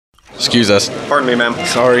Excuse us. Pardon me, ma'am.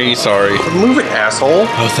 Sorry. Move it, asshole.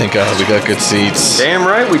 Oh, thank God, we got good seats. Damn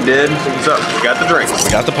right we did. What's up? We got the drinks. We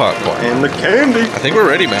got the popcorn. And the candy. I think we're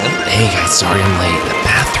ready, man. Hey guys, sorry I'm late. The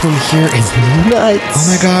bathroom here is nuts. Oh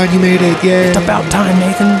my God, you made it. Yay. It's about time,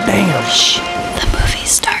 Nathan. Damn. Shh, the movie's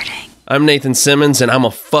starting. I'm Nathan Simmons, and I'm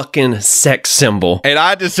a fucking sex symbol. And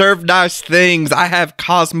I deserve nice things. I have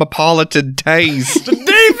cosmopolitan taste. The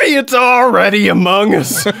deviant's already among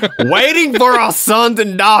us, waiting for our sons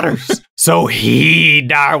and daughters. So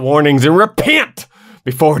heed our warnings and repent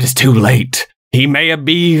before it is too late. He may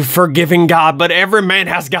be forgiving God, but every man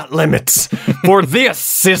has got limits. For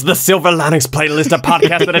this is the Silver Linings Playlist, a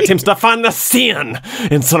podcast that attempts to find the sin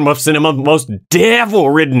in some of cinema's most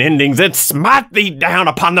devil-ridden endings and smite thee down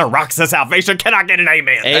upon the rocks of salvation. Can I get an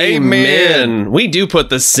amen? Amen. We do put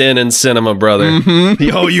the sin in cinema, brother.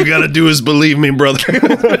 Mm-hmm. All you gotta do is believe me, brother.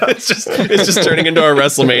 It's just turning into a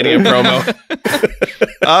WrestleMania promo.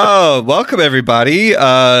 Oh, welcome everybody.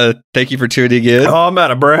 Thank you for tuning in. Oh, I'm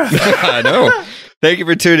out of breath. I know. Thank you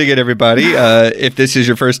for tuning in, everybody. If this is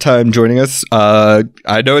your first time joining us,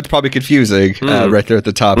 I know it's probably confusing right there at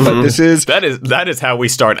the top, but this is... That is how we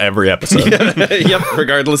start every episode. Yep,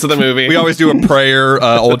 regardless of the movie. We always do a prayer,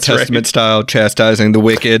 Old Testament style, chastising the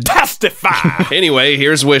wicked. Testify! Anyway,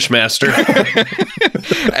 here's Wishmaster.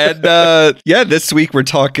 And yeah, this week we're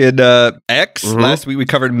talking X. Last week we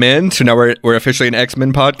covered men, so now we're officially an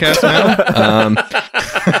X-Men podcast now.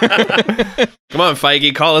 Come on,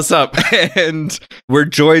 Feige, call us up. And we're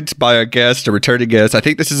joined by a guest, a returning guest. I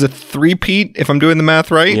think this is a three-peat, if I'm doing the math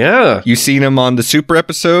right. Yeah. You've seen him on the Super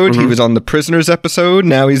episode. He was on the Prisoners episode.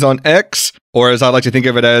 Now he's on X, or as I like to think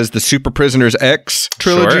of it as the Super Prisoners X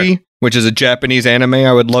trilogy, which is a Japanese anime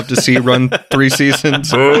I would love to see run 3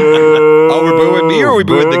 seasons. Oh, we're booing me, or are we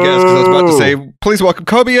booing the guest? Because I was about to say, please welcome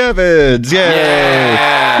Coby Evans. Yay!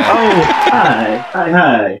 Oh,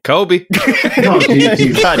 hi. Coby. Talk to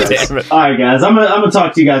you. God damn it. All right, guys. I'm gonna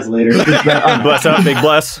talk to you guys later. Bless up, big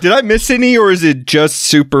bless. Did I miss any, or is it just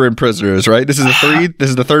Super and Prisoners, right? This is the 3? This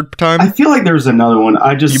is the 3rd time? I feel like there's another one.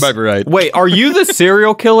 You might be right. Wait, are you the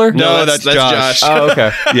serial killer? No, that's Josh. Oh,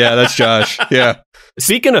 okay. Yeah, that's Josh. Yeah.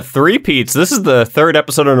 Speaking of three-peats, this is the 3rd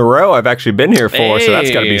episode in a row I've actually been here for, so that's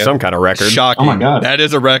got to be some kind of record. Shocking. Oh my God. That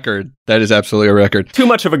is a record. That is absolutely a record. Too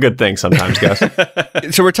much of a good thing sometimes, guys.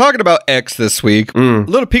 So we're talking about X this week. A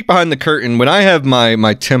little peek behind the curtain. When I have my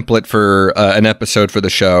template for an episode for the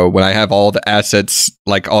show, when I have all the assets,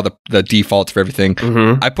 like all the defaults for everything,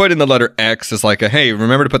 I put in the letter X as like hey,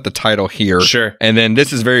 remember to put the title here. Sure. And then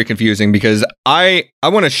this is very confusing because I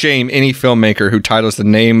want to shame any filmmaker who titles the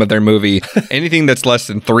name of their movie anything that's less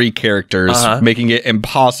than 3 characters, making it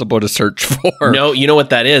impossible to search for. No, you know what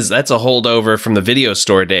that is? That's a holdover from the video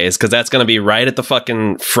store days, because that's going to be right at the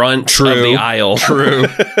fucking front of the aisle. True.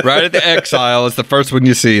 Right at the X aisle. It's the first one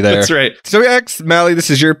you see there. That's right. So X, Mally, this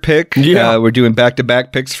is your pick. Yeah. We're doing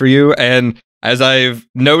back-to-back picks for you. And as I've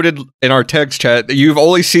noted in our text chat, you've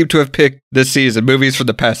only seemed to have picked this season movies for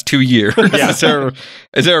the past 2 years. Yeah.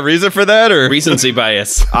 Is there a reason for that, or Recency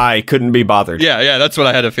bias. I couldn't be bothered. Yeah, that's what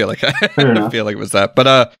I had to feel like. I had to enough. feel like it was that.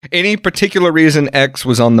 But any particular reason X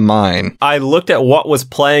was on the mind? I looked at what was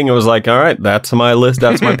playing and was like, all right, that's my list.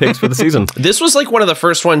 That's my picks for the season. This was like one of the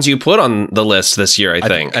first ones you put on the list this year, I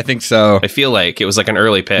think. I think so. I feel like it was like an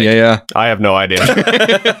early pick. Yeah. I have no idea.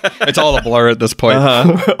 It's all a blur at this point.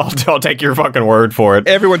 I'll take your fucking word for it.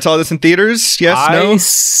 Everyone saw this in theaters? Yes?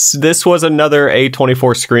 No? This was another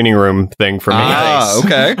A24 screening room thing for me.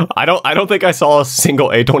 Okay. I don't think I saw a single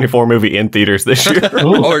A24 movie in theaters this year.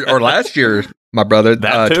 or last year, my brother,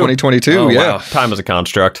 That too. 2022. Oh, yeah. wow. Time is a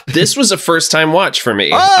construct. This was a first-time watch for me.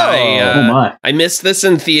 Oh! Oh my. I missed this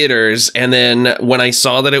in theaters, and then when I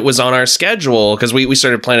saw that it was on our schedule, because we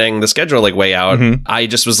started planning the schedule like way out, I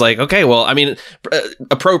just was like, okay, well, I mean,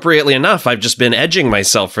 appropriately enough, I've just been edging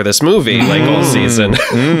myself for this movie like all season.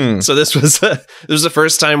 So this was a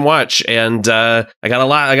first-time watch, and I got a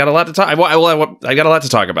lot to talk. I got a lot to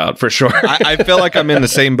talk about for sure. I feel like I'm in the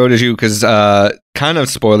same boat as you because kind of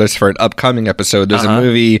spoilers for an upcoming episode. There's a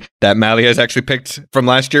movie that Mally has actually picked from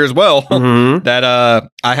last year as well that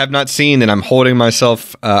I have not seen, and I'm holding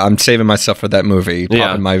myself. I'm saving myself for that movie.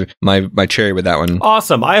 Popping my cherry with that one.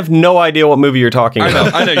 Awesome. I have no idea what movie you're talking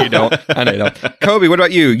about. I know you don't. Coby, what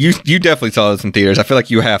about you? You definitely saw this in theaters. I feel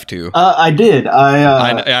like you have to. I did. I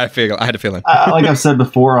had a feeling. like I've said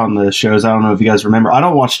before on the shows, I don't know if you guys remember, I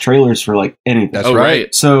don't watch trailers for like anything. That's Oh, right.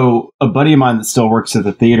 right. So a buddy of mine that still works at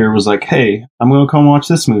the theater was like, hey, I'm going to come watch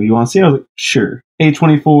this movie. You want to see it? I was like, sure.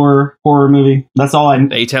 A24 horror movie. That's all I...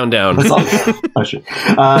 A-Town Down. That's all, I should.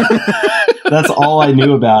 That's all I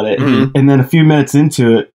knew about it. And then a few minutes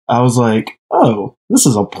into it, I was like, oh, this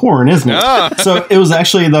is a porn, isn't it? So it was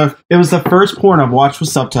actually the first porn I've watched with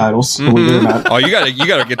subtitles. Believe it or not. Oh, you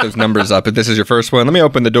gotta get those numbers up. If this is your first one, let me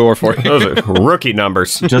open the door for you. Those are rookie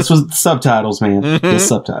numbers. Just with subtitles, man. Just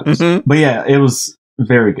subtitles. But yeah, it was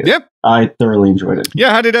very good. Yep. I thoroughly enjoyed it. Yeah,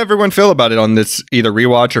 how did everyone feel about it on this either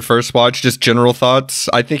rewatch or first watch? Just general thoughts.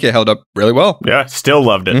 I think it held up really well. Yeah, still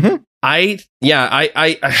loved it. I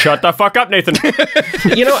Shut the fuck up, Nathan.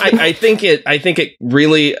 I think it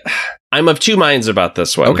really. I'm of two minds about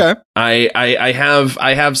this one. Okay. I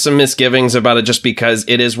have some misgivings about it just because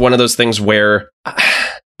it is one of those things where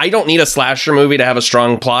I don't need a slasher movie to have a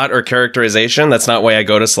strong plot or characterization. That's not why I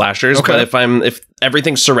go to slashers. Okay. But if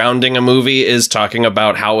everything surrounding a movie is talking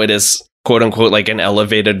about how it is quote unquote like an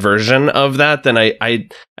elevated version of that, then I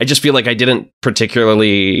just feel like I didn't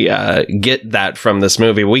particularly get that from this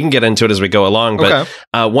movie. We can get into it as we go along, but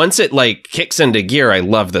once it like kicks into gear, I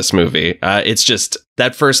love this movie. It's just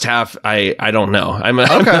that first half, I don't know. I'm not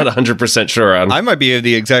 100% sure on. I might be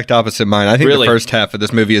the exact opposite mind. I think the first half of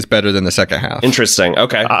this movie is better than the second half. Interesting.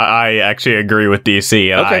 Okay. I actually agree with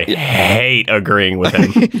DC, and I hate agreeing with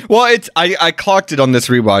him. Well, I clocked it on this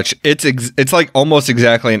rewatch. It's like almost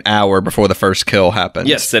exactly an hour before the first kill happens.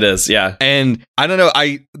 Yes, it is. Yeah. And I don't know.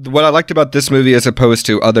 What I liked about this movie as opposed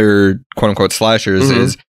to other quote unquote slashers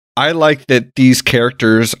is I like that these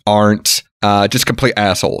characters aren't just complete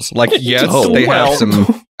assholes. Like, yes, they have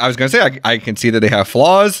some. I was gonna say I can see that they have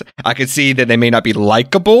flaws. I can see that they may not be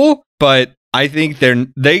likable, but I think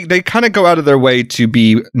they kind of go out of their way to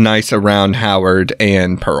be nice around Howard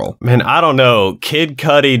and Pearl. Man, I don't know. Kid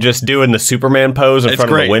Cudi just doing the Superman pose in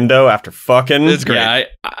front of the window after fucking. It's great. Yeah,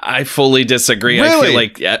 I fully disagree. Really? I feel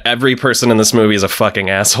like every person in this movie is a fucking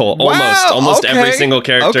asshole. Wow, Almost every single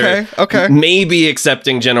character. Okay. Maybe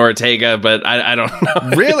excepting Jenna Ortega, but I don't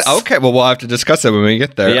know. Really? Okay. Well, we'll have to discuss that when we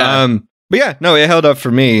get there. Yeah. But yeah, no, it held up for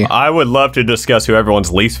me. I would love to discuss who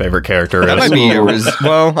everyone's least favorite character That is. might be yours.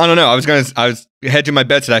 Well, I don't know. I was hedging my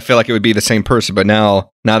bets that I feel like it would be the same person, but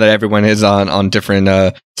now that everyone is on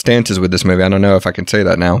different stances with this movie, I don't know if I can say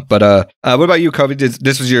that now. But what about you, Coby?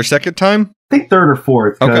 This was your second time? I think third or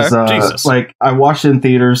fourth, because like I watched it in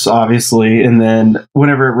theaters, obviously, and then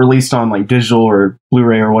whenever it released on like digital or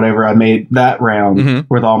Blu-ray or whatever, I made that round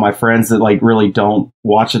with all my friends that like really don't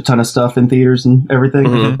watch a ton of stuff in theaters and everything.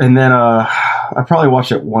 And then I probably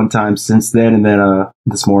watched it one time since then, and then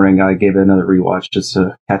this morning I gave it another rewatch just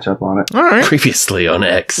to catch up on it. All right. Previously on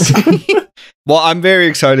X. Well, I'm very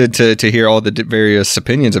excited to hear all the various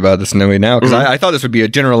opinions about this movie now, because I thought this would be a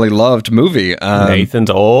generally loved movie.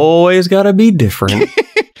 Nathan's always got to be different.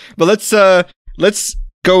 But let's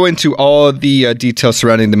go into all the details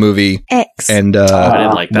surrounding the movie. X. And I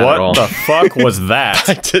didn't like that at all. What the fuck was that?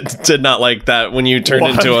 I did not like that when you turned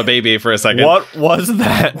into a baby for a second. What was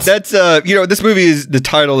that? That's this movie is the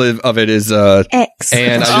title of it is X.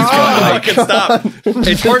 and I just Stop.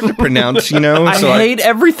 it's hard to pronounce, so I hate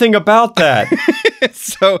everything about that.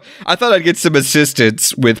 so I thought I'd get some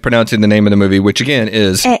assistance with pronouncing the name of the movie, which again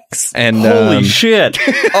is X. And Holy shit.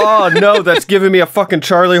 Oh no, that's giving me a fucking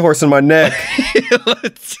Charlie horse in my neck.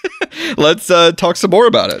 let's talk some more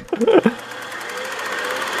about it.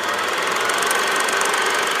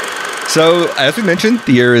 So, as we mentioned,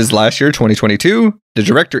 the year is last year, 2022. The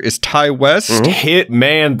director is Ty West.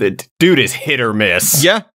 The dude is hit or miss.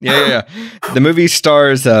 Yeah. The movie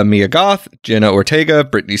stars Mia Goth, Jenna Ortega,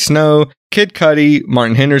 Brittany Snow, Kid Cudi,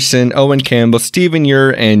 Martin Henderson, Owen Campbell, Stephen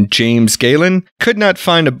Ure, and James Gaylyn. Could not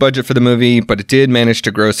find a budget for the movie, but it did manage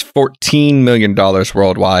to gross $14 million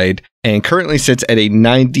worldwide, and currently sits at a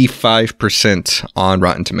 95% on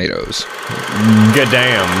Rotten Tomatoes. Good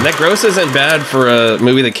damn. That gross isn't bad for a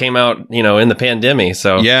movie that came out, in the pandemic.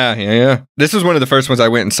 So Yeah. This was one of the first ones I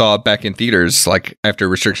went and saw back in theaters, like after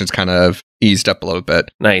restrictions kind of eased up a little bit.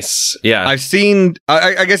 Nice. Yeah. I've seen,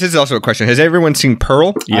 I guess this is also a question. Has everyone seen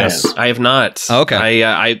Pearl? Yes. I have not. Oh, okay.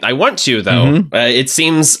 I want to, though. It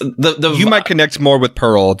seems the You might connect more with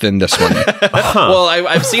Pearl than this one. Well,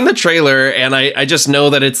 I've seen the trailer, and I just know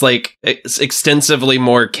that it's extensively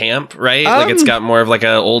more camp, right? Like it's got more of like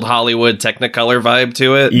a old Hollywood Technicolor vibe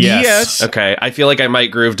to it. Yes. Okay. I feel like I might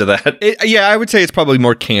groove to that. I would say it's probably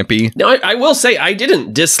more campy. No, I will say I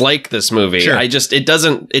didn't dislike this movie. Sure. It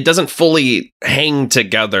doesn't fully hang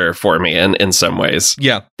together for me in some ways.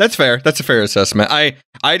 Yeah, that's fair. That's a fair assessment.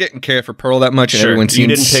 I didn't care for Pearl that much, and everyone You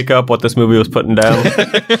didn't pick up what this movie was putting down?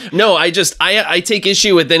 No, I take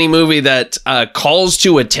issue with any movie that calls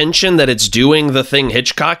to attention that it's doing the thing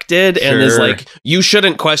Hitchcock did and is like, you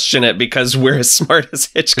shouldn't question it because we're as smart as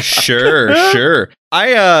Hitchcock. Sure.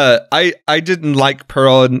 I didn't like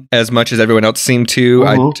Pearl as much as everyone else seemed to.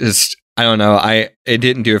 I don't know. it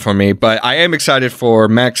didn't do it for me, but I am excited for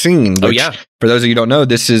Maxine. Which, for those of you who don't know,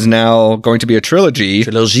 this is now going to be a trilogy.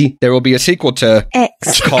 There will be a sequel to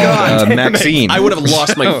X called Maxine. I would have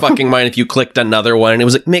lost my fucking mind if you clicked another one and it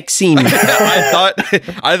was like Maxine.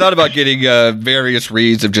 I thought about getting various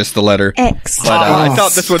reads of just the letter X, but I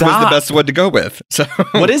thought this one was the best one to go with. So,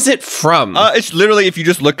 what is it from? It's literally if you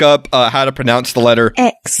just look up how to pronounce the letter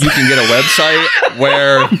X, you can get a website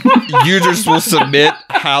where users will submit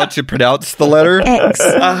how to pronounce the letter X.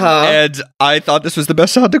 And I thought this was the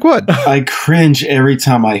best sounding one. I cringe every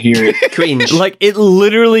time I hear it. Cringe. Like, it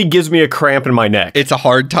literally gives me a cramp in my neck. It's a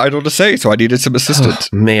hard title to say, so I needed some assistance.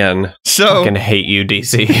 Man. So I fucking hate you,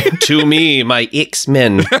 DC. To me, my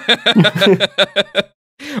X-Men.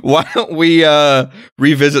 Why don't we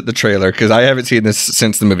revisit the trailer? Because I haven't seen this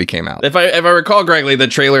since the movie came out. If I recall correctly, the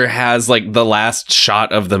trailer has like the last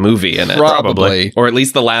shot of the movie in it. Probably. Or at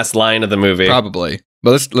least the last line of the movie. Probably.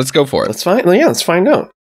 But let's go for it. Let's find. Yeah, let's find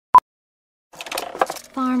out.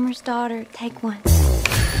 Farmer's daughter, take one.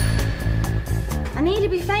 I need to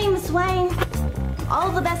be famous, Wayne.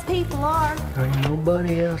 All the best people are. There ain't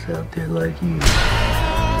nobody else out there like you.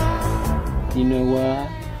 You know why?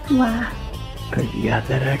 Why? Because you got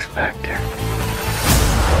that X Factor.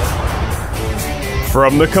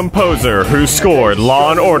 From the composer who scored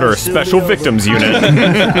Law & Order Special Victims Unit.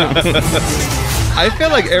 I feel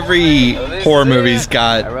like every horror movie's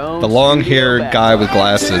got the long-haired guy with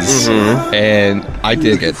glasses, and I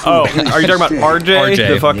dig it. Oh, are you talking about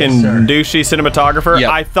RJ? The fucking douchey cinematographer? Yep.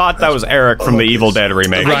 I thought that was Eric from the Evil Dead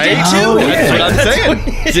remake. Right? I did too. Oh, that's what I'm saying.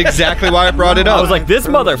 It's exactly why I brought it up. I was like, this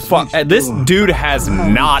motherfucker, this dude has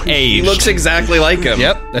not aged. He looks exactly like him.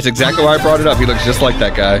 Yep, that's exactly why I brought it up. He looks just like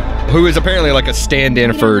that guy, who is apparently like a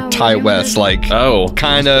stand-in for Ty West. Like, he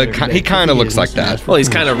kind of looks like that. Well, he's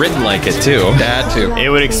kind of written like it too. That too. It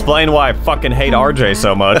would explain why I fucking hate RJ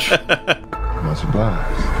so much. Much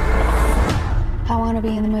obliged. I want to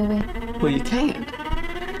be in the movie. Well, you can't.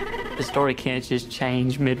 The story can't just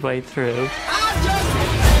change midway through.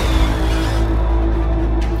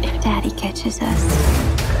 If Daddy catches us,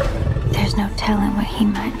 there's no telling what he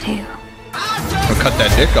might do. I'll cut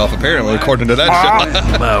that dick off, apparently, according to that shit.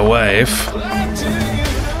 My wife.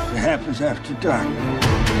 It happens after dark.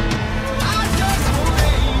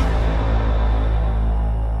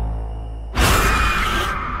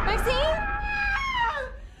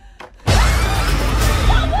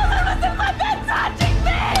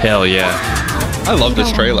 Hell yeah. I love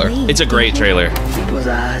this trailer. It's a great trailer. People's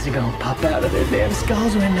eyes are gonna pop out of their damn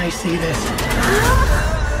skulls when they see this.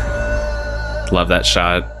 Love that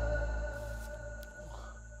shot.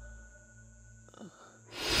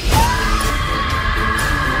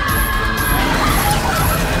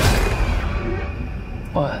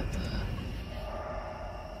 What?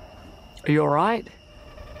 Are you alright?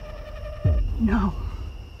 No.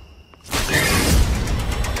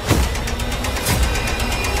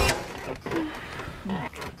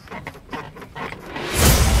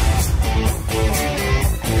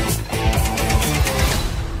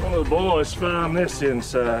 One of the boys found this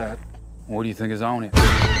inside. What do you think is on it?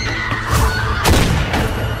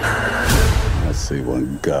 I see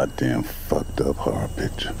one goddamn fucked up horror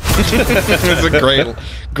picture. It's a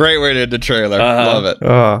great way to end the trailer. Love it.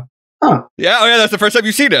 Huh. Yeah, oh yeah, that's the first time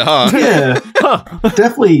you've seen it, huh? Yeah.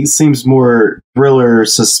 Definitely seems more thriller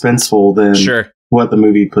suspenseful than what the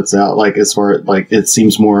movie puts out. Like, as far like it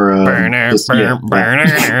seems more I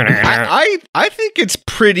think it's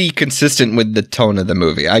pretty consistent with the tone of the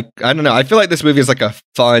movie. I don't know. I feel like this movie is like a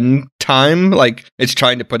fun time. Like, it's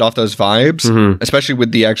trying to put off those vibes, especially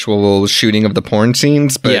with the actual shooting of the porn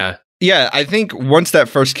scenes. But yeah, I think once that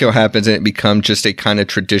first kill happens and it becomes just a kind of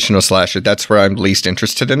traditional slasher, that's where I'm least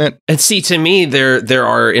interested in it. And see, to me, there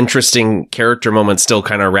are interesting character moments still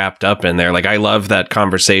kind of wrapped up in there. Like, I love that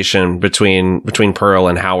conversation between Pearl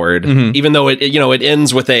and Howard, even though it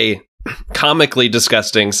ends with a comically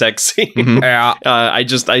disgusting sex scene. Yeah. I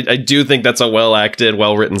do think that's a well acted,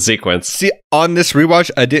 well written sequence. See, on this rewatch,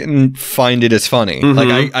 I didn't find it as funny.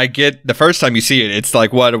 Like, I get the first time you see it, it's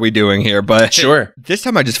like, what are we doing here? But this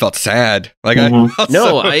time I just felt sad. Like,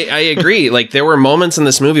 I agree. Like, there were moments in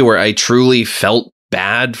this movie where I truly felt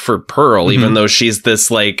bad for Pearl, even though she's this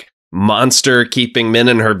like monster keeping men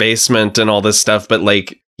in her basement and all this stuff. But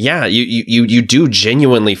like, yeah, you do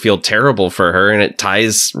genuinely feel terrible for her, and it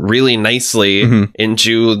ties really nicely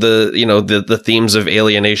into the themes of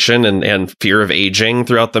alienation and fear of aging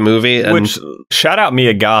throughout the movie. And which, shout out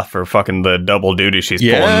Mia Goth for fucking the double duty she's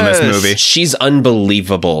pulling in this movie. She's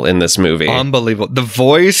unbelievable in this movie. Unbelievable. The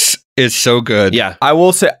voice is so good. Yeah. I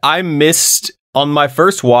will say, on my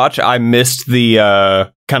first watch, I missed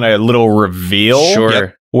the kind of little reveal.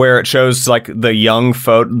 Sure. where it shows like the young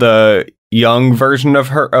version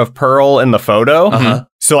of Pearl in the photo.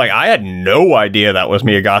 So like I had no idea that was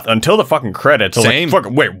Mia Goth until the fucking credits. Same. Like,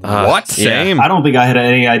 wait, what? Same. I don't think I had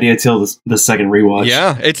any idea until the second rewatch.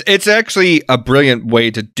 Yeah, it's actually a brilliant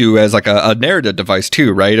way to do as like a narrative device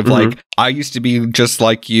too, right? Of like, I used to be just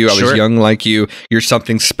like you, I was young like you, you're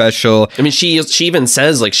something special. I mean, she even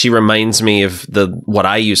says like she reminds me of what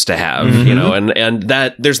I used to have, you know, and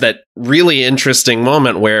that there's that really interesting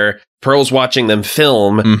moment where Pearl's watching them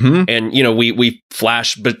film, and you know we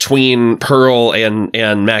flash between Pearl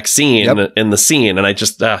and Maxine in the scene, and I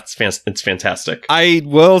just it's fantastic. I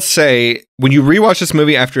will say, when you rewatch this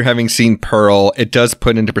movie after having seen Pearl, it does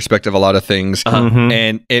put into perspective a lot of things,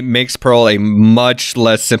 and it makes Pearl a much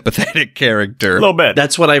less sympathetic character. A little bit.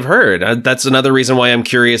 That's what I've heard. That's another reason why I'm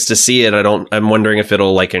curious to see it. I'm wondering if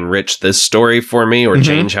it'll like enrich this story for me or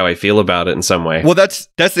change how I feel about it in some way. Well, that's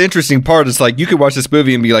the interesting part. Is like you could watch this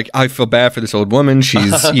movie and be like, I feel bad for this old woman.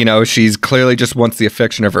 She's you know, she's clearly just wants the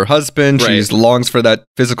affection of her husband. She longs for that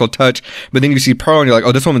physical touch. But then you see Pearl and you're like,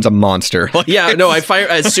 oh, this woman's a monster. Yeah, no,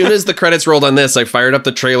 as soon as the credits rolled on this, I fired up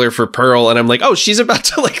the trailer for Pearl and I'm like, oh, she's about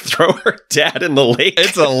to like throw her dad in the lake.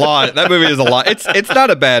 It's a lot. That movie is a lot. It's not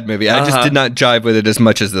a bad movie. I just did not jive with it as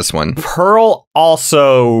much as this one. Pearl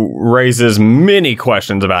also raises many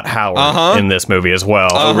questions about Howard in this movie as well.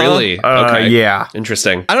 Oh, really? Okay. Yeah.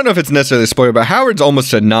 Interesting. I don't know if it's necessarily a spoiler, but Howard's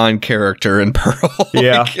almost a non-character in Pearl.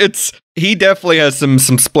 Yeah. He definitely has some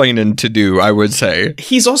splaining to do, I would say.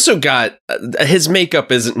 He's also got his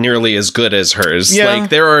makeup isn't nearly as good as hers. Yeah. Like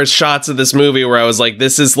there are shots of this movie where I was like,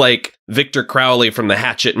 this is like Victor Crowley from the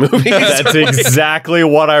Hatchet movies. That's exactly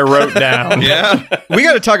what I wrote down. Yeah. We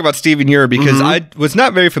got to talk about Stephen Ure because I was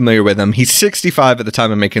not very familiar with him. He's 65 at the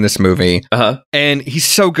time of making this movie. And he's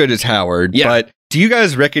so good as Howard. Yeah. But do you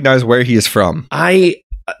guys recognize where he is from?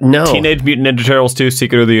 No. Teenage Mutant Ninja Turtles 2,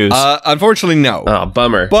 Secret of the Ooze. Unfortunately, no. Oh,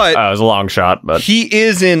 bummer. But it was a long shot, but he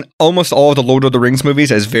is in almost all of the Lord of the Rings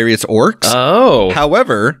movies as various orcs. Oh.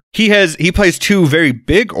 However, he plays two very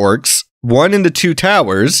big orcs. One in the Two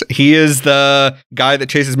Towers. He is the guy that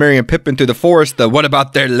chases Merry and Pippin through the forest. What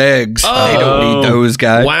about their legs? They don't need those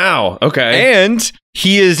guys. Wow. Okay. And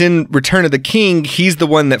he is in Return of the King. He's the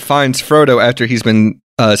one that finds Frodo after he's been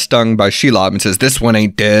stung by Shelob and says, this one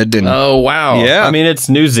ain't dead. And oh, wow. Yeah. I mean, it's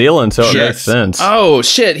New Zealand, so it makes sense. Oh,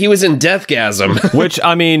 shit. He was in Deathgasm. Which,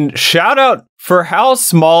 I mean, shout out for how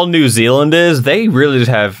small New Zealand is. They really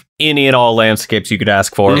just have any and all landscapes you could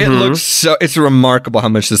ask for. It looks so, it's remarkable how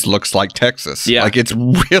much this looks like Texas. Yeah. Like, it's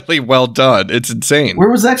really well done. It's insane.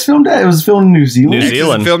 Where was X filmed at? It was filmed in New Zealand? New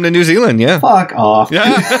Zealand. Filmed in New Zealand, yeah. Fuck off.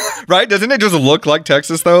 Yeah. Right? Doesn't it just look like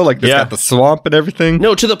Texas, though? Like, it's got the swamp and everything.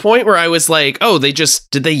 No, to the point where I was like, oh,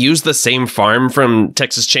 did they use the same farm from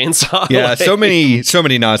Texas Chainsaw? Yeah, Like, so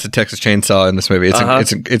many nods to Texas Chainsaw in this movie.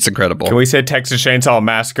 It's incredible. Can we say Texas Chainsaw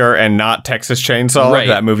Massacre and not Texas Chainsaw? Right.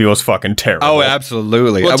 That movie was fucking terrible. Oh,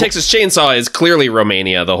 absolutely. Well, Texas Chainsaw is clearly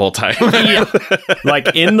Romania the whole time.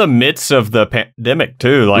 Like in the midst of the pandemic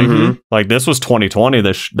too. Like this was 2020.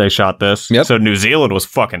 They shot this. Yep. So New Zealand was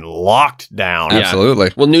fucking locked down.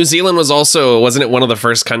 Absolutely. Well, New Zealand was also, wasn't it one of the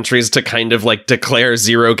first countries to kind of like declare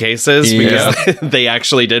 0 cases because they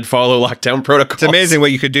actually did follow lockdown protocols. It's amazing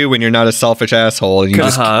what you could do when you're not a selfish asshole. And you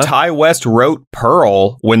just Ty West wrote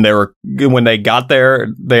Pearl when they got there.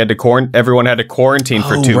 They had to everyone had to quarantine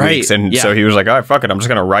for 2 weeks, and so he was like, "All right, fuck it, I'm just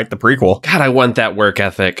gonna write the prequel." God, I want that work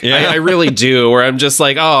ethic. Yeah. I really do. Where I'm just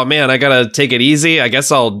like, oh man, I gotta take it easy. I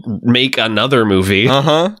guess I'll make another movie.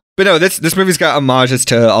 But no, this movie's got homages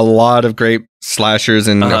to a lot of great slashers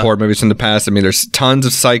and horror movies from the past. I mean, there's tons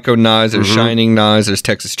of Psycho nods, there's Shining nods, there's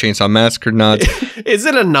Texas Chainsaw Massacre nods. Is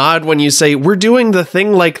it a nod when you say, we're doing the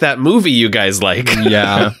thing like that movie you guys like?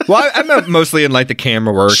 Yeah. Well, I'm mostly in like the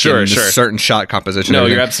camera work and certain shot composition. No,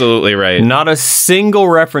 you're absolutely right. Not a single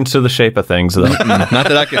reference to The Shape of Things, though. Not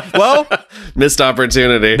that I could. Well, missed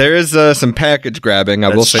opportunity. There is some package grabbing, I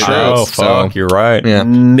will say that. Oh, fuck, you're right. Yeah.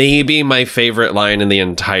 Maybe my favorite line in the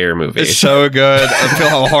entire movie. It's so good. I feel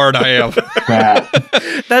how hard I am.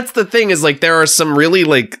 That's the thing, is like there are some really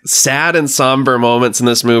like sad and somber moments in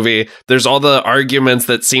this movie. There's all the arguments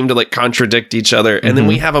that seem to like contradict each other, and then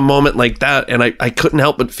we have a moment like that, and I couldn't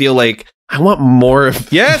help but feel like I want more of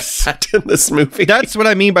that in this movie. That's what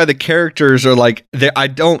I mean by the characters are like, I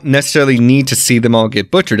don't necessarily need to see them all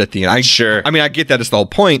get butchered at the end. I mean, I get that it's the whole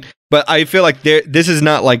point, but I feel like this is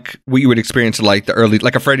not like what you would experience in like the early,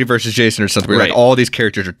 like a Freddy versus Jason or something, where like all these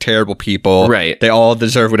characters are terrible people. Right. They all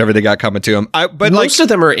deserve whatever they got coming to them. But most of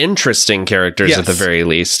them are interesting characters at the very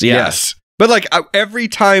least. Yeah. Yes. But like every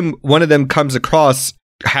time one of them comes across,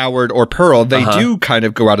 Howard or Pearl, they do kind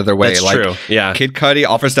of go out of their way. That's like, true. Yeah. Kid Cudi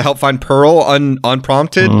offers to help find Pearl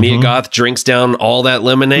unprompted. Mia Goth drinks down all that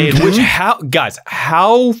lemonade. Which,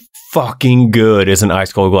 how fucking good is an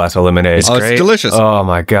ice cold glass of lemonade? It's delicious. Oh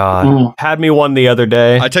my God. Had me one the other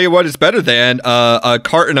day. I tell you what, it's better than a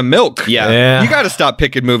carton of milk. Yeah. You got to stop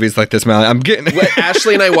picking movies like this, man. I'm getting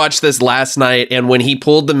Ashley and I watched this last night, and when he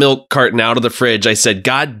pulled the milk carton out of the fridge, I said,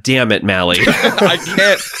 God damn it, Mally.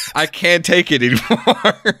 I can't take it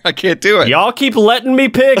anymore. I can't do it. Y'all keep letting me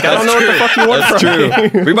pick. I don't know what the fuck you want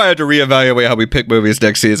from me. We might have to reevaluate how we pick movies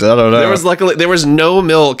next season. I don't know. There was no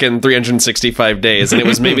milk in 365 days, and it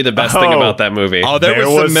was maybe the best thing about that movie. Oh, there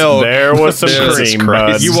was some milk. There was some cream,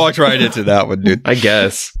 bud. You walked right into that one, dude. I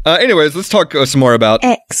guess. Anyways, let's talk some more about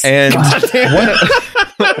X. And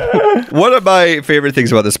one of my favorite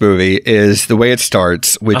things about this movie is the way it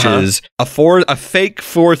starts, which is a fake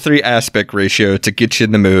 4:3 aspect ratio to get you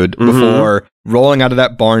in the mood before rolling out of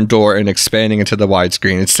that barn door and expanding into the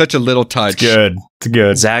widescreen. It's such a little touch. It's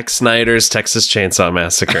good. Zack Snyder's Texas Chainsaw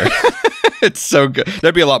Massacre. It's so good.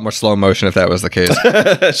 There'd be a lot more slow motion if that was the case.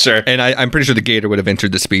 Sure. And I'm pretty sure the Gator would have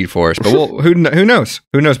entered the Speed Force. But who knows?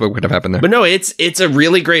 Who knows what would have happened there? But no, it's a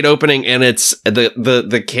really great opening, and it's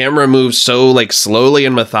the camera moves so like slowly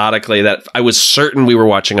and methodically that I was certain we were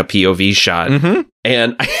watching a POV shot.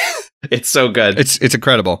 And it's so good. It's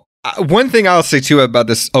incredible. One thing I'll say too about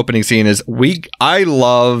this opening scene is I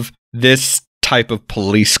love this type of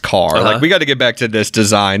police car. Like, we got to get back to this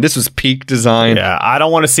design. This was peak design. Yeah, I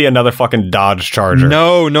don't want to see another fucking Dodge Charger.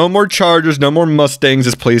 No more Chargers, no more Mustangs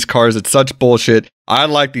as police cars. It's such bullshit. I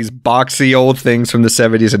like these boxy old things from the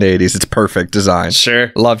 70s and 80s. It's perfect design.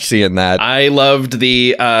 Sure. Loved seeing that. I loved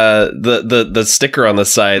the sticker on the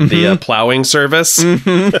side, the plowing service.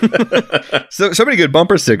 So many good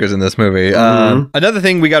bumper stickers in this movie. Another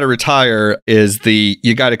thing we got to retire is the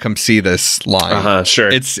 "you got to come see this" line. Sure.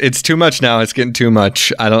 It's too much now. It's getting too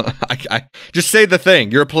much. I just say the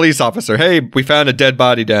thing. You're a police officer. Hey, we found a dead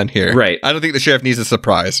body down here. Right. I don't think the sheriff needs a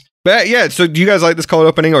surprise. But yeah, so do you guys like this cold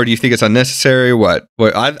opening, or do you think it's unnecessary? What?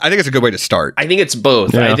 I think it's a good way to start. I think it's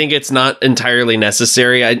both. Yeah. I think it's not entirely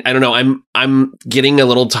necessary. I don't know. I'm getting a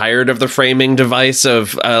little tired of the framing device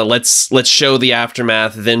of let's show the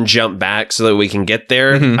aftermath, then jump back so that we can get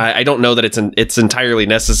there. I don't know that it's entirely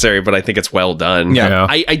necessary, but I think it's well done. Yeah.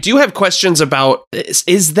 I do have questions about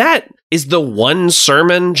is the one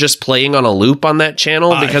sermon just playing on a loop on that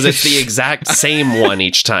channel? Because it's the exact same one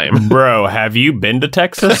each time. Bro, have you been to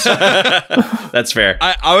Texas? That's fair.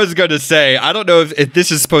 I was going to say, I don't know if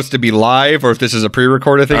this is supposed to be live or if this is a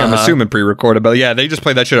pre-recorded thing. I'm assuming pre-recorded, but yeah, they just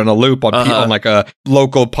play that shit on a loop on like a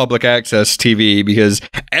local public access TV because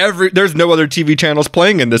there's no other TV channels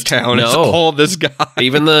playing in this town. No. It's all this guy.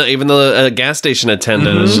 Even the gas station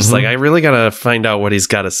attendant is just like, I really got to find out what he's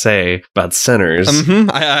got to say about sinners.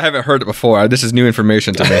 I haven't heard it before. This is new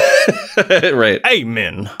information to me. Right.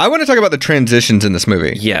 Amen. I want to talk about the transitions in this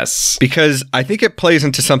movie. Yes. Because I think it plays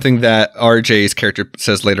into something that RJ's character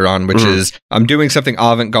says later on, which is, I'm doing something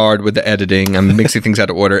avant-garde with the editing. I'm mixing things out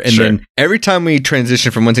of order. And then every time we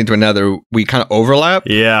transition from one scene to another, we kind of overlap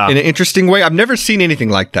in an interesting way. I've never seen anything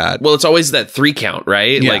like that. Well, it's always that 3 count,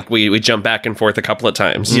 right? Yeah. Like we jump back and forth a couple of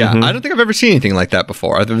times. Yeah. I don't think I've ever seen anything like that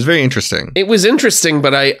before. It was very interesting. It was interesting,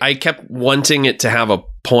 but I kept wanting it to have a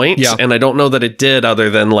point, Yeah. and I don't know that it did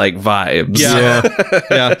other than like vibes.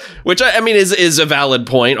 Yeah. Which I mean is a valid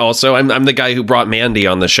point also. I'm the guy who brought Mandy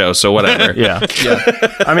on the show, so whatever. Yeah.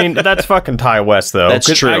 I mean, that's fucking Ty West, though.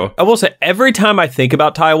 That's true. I will say, every time I think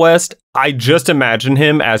about Ty West, I just imagine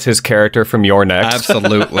him as his character from Your Next.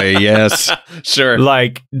 Absolutely, yes. Sure.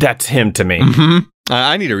 Like, that's him to me.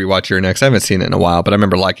 I need to rewatch Your Next. I haven't seen it in a while, but I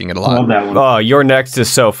remember liking it a lot. Love that one. Oh, Your Next is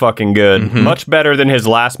so fucking good. Much better than his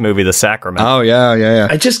last movie, The Sacrament. Oh, yeah.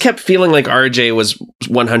 I just kept feeling like RJ was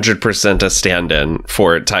 100% a stand-in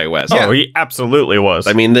for Ty West. Oh, he absolutely was.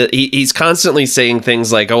 I mean, he's constantly saying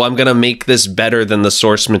things like, "Oh, I'm going to make this better than the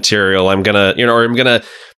source material. I'm going to, or I'm going to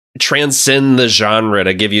transcend the genre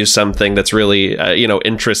to give you something that's really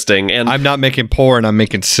interesting." And I'm not making porn, I'm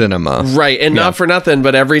making cinema. Right. And not for nothing,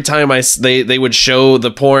 but every time they would show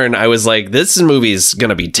the porn, I was like, this movie's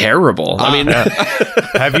gonna be terrible. I mean,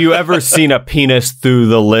 have you ever seen a penis through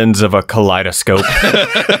the lens of a kaleidoscope?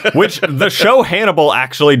 Which the show Hannibal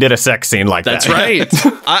actually did a sex scene like that. That's right.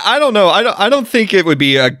 I don't know. I don't think it would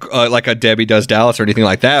be like a Debbie Does Dallas or anything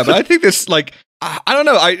like that, but I think this I don't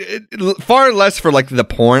know. Far less for like the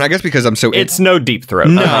porn, I guess, because I'm so. It's no Deep Throat.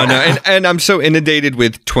 No, and I'm so inundated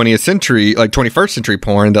with 21st century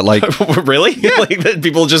porn that like. Really? Yeah. Like that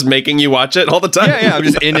people just making you watch it all the time. Yeah. I'm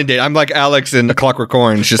just inundated. I'm like Alex in A Clockwork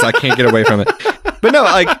Orange. Just I can't get away from it. But no,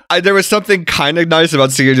 like there was something kind of nice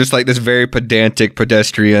about seeing just like this very pedantic,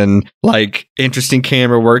 pedestrian, like interesting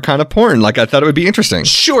camera work kind of porn. Like I thought it would be interesting.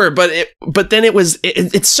 Sure, but then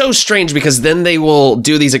it's so strange because then they will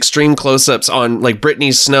do these extreme close-ups on like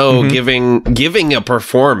Brittany Snow giving a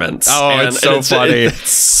performance. Oh, it's so funny. It's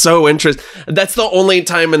so interesting. That's the only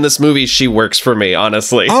time in this movie she works for me,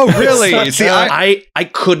 honestly. Oh, really? See, I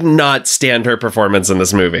could not stand her performance in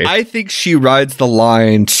this movie. I think she rides the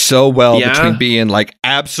line so well between being like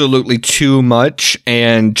absolutely too much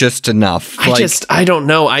and just enough. I don't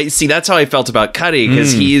know. I see. That's how I felt about Cudi,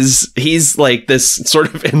 because he's like this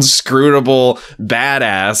sort of inscrutable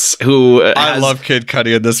badass who I love Kid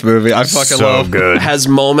Cudi in this movie. I fucking love good. Has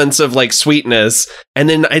moments of like sweetness, and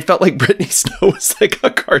then I felt like Brittany Snow was like a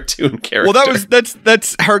cartoon character. Well,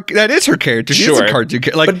 that's her. That is her character. She's a cartoon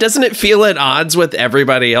character. Like, but doesn't it feel at odds with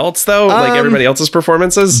everybody else though? Like everybody else's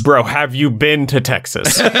performances? Bro, have you been to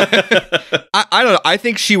Texas? I don't know. I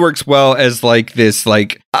think she works well as like this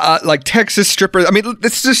like Texas stripper. I mean,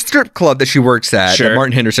 this is a strip club that she works at that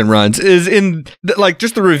Martin Henderson runs is in like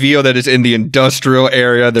just the reveal that is in the industrial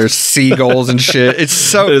area. There's seagulls and shit. It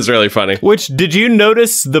is really funny. Which, did you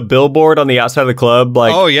notice the billboard on the outside of the club?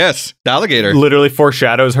 Like, oh yes, the alligator literally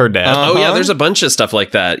foreshadows her death. Oh yeah, there's a bunch of stuff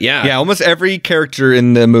like that. Yeah, almost every character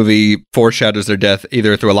in the movie foreshadows their death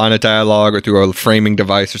either through a line of dialogue or through a framing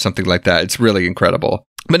device or something like that. It's really incredible.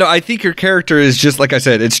 But no, I think your character is just, like I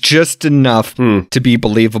said, it's just enough to be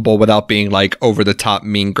believable without being like over the top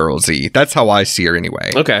mean girls-y. That's how I see her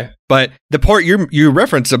anyway. Okay. But the part you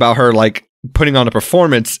referenced about her like putting on a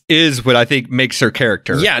performance is what I think makes her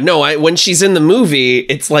character. Yeah, no, when she's in the movie,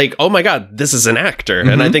 it's like, oh my God, this is an actor.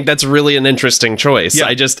 And I think that's really an interesting choice. Yeah.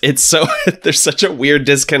 It's so, there's such a weird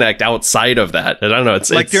disconnect outside of that. I don't know. It's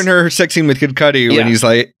like during her sex scene with Kid Cudi when he's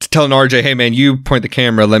like telling RJ, hey man, you point the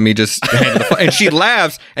camera, let me just handle the and she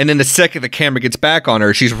laughs. And then the second the camera gets back on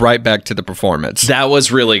her, she's right back to the performance. That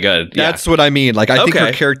was really good. That's what I mean. Like, I think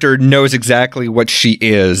her character knows exactly what she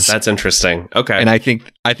is. That's interesting. Okay. And I think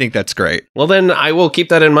that's great. Well, then I will keep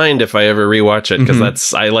that in mind if I ever rewatch it, because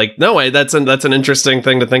that's an interesting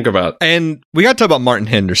thing to think about. And we got to talk about Martin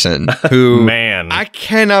Henderson, who man, I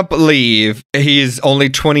cannot believe he's only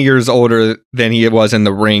 20 years older than he was in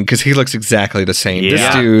The Ring, because he looks exactly the same. Yeah.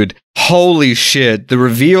 This dude, holy shit! The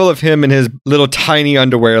reveal of him in his little tiny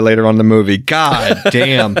underwear later on in the movie, god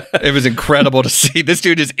damn, it was incredible to see. This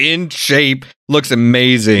dude is in shape. Looks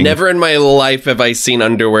amazing. Never in my life have I seen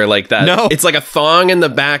underwear like that. No. It's like a thong in the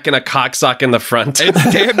back and a cocksock in the front.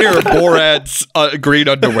 It's damn near Borat's green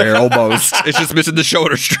underwear, almost. It's just missing the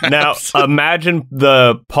shoulder straps. Now, imagine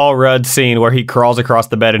the Paul Rudd scene where he crawls across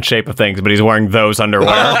the bed in Shape of Things, but he's wearing those underwear.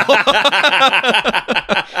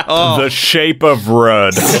 The Shape of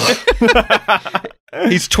Rudd.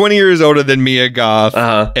 He's 20 years older than Mia Goth,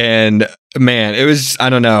 and man, it was, I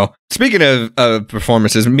don't know. Speaking of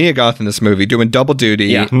performances, Mia Goth in this movie doing double duty.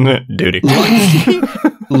 Yeah. Duty.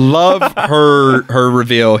 Love her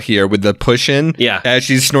reveal here with the push-in. Yeah. As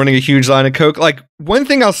she's snorting a huge line of coke. Like, one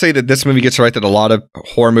thing I'll say that this movie gets right that a lot of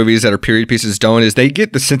horror movies that are period pieces don't is they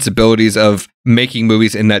get the sensibilities of making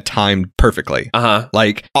movies in that time perfectly.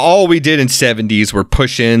 Like, all we did in 70s were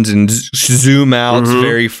push-ins and zoom outs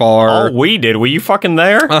very far. All we did? Were you fucking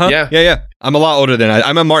there? Yeah. I'm a lot older than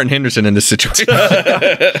I'm a Martin Henderson in this situation.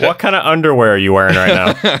 What kind of underwear are you wearing right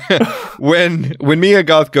now? When Mia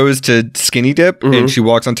Goth goes to skinny dip and she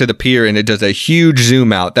walks onto the pier and it does a huge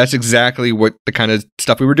zoom out, that's exactly what the kind of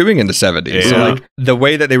stuff we were doing in the 70s. Yeah. So like the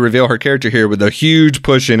way that they reveal her character here with a huge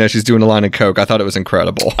push in as she's doing a line of coke, I thought it was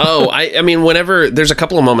incredible. I mean, whenever there's a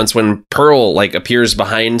couple of moments when Pearl like appears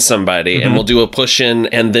behind somebody and will do a push in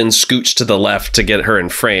and then scooch to the left to get her in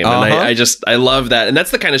frame. And I love that. And that's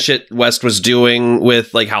the kind of shit West was doing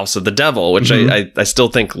with like House of the Devil, which I still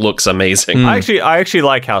think looks amazing. I actually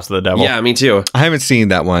like House of the Devil. Yeah, me too. I haven't seen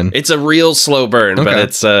that one. It's a real slow burn, but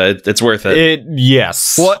it's worth it.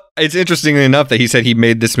 Yes. Well, it's interesting enough that he said he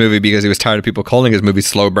made this movie because he was tired of people calling his movies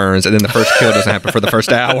slow burns, and then the first kill doesn't happen for the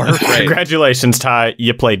first hour. Right. Congratulations, Ty.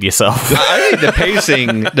 You played yourself. I think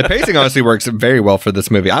the pacing honestly works very well for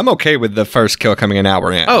this movie. I'm okay with the first kill coming an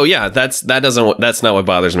hour in. Oh yeah, that's not what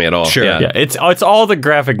bothers me at all. Sure. Yeah, it's all the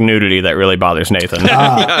graphic nudity that really bothers Nathan.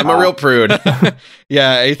 I'm a real prude.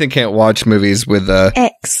 Yeah, Ethan can't watch movies with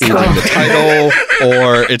X either in the title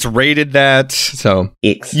or it's rated that. So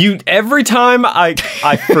X. Every time I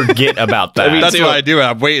forget about that. That's what I do.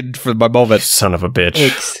 I'm waiting for my moment. Son of a bitch.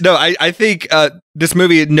 X. No, I think this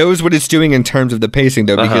movie knows what it's doing in terms of the pacing,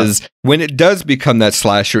 though, because when it does become that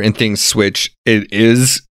slasher and things switch, it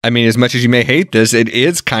is I mean, as much as you may hate this, it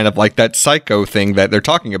is kind of like that psycho thing that they're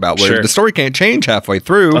talking about, where the story can't change halfway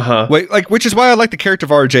through. Which is why I like the character of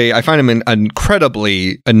RJ. I find him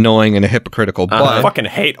incredibly annoying and hypocritical. But I fucking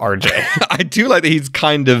hate RJ. I do like that he's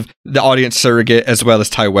kind of the audience surrogate as well as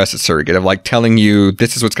Ty West's surrogate of like telling you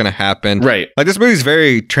this is what's going to happen. Right. Like this movie's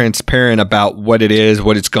very transparent about what it is,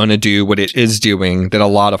 what it's going to do, what it is doing than a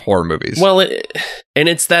lot of horror movies. Well, and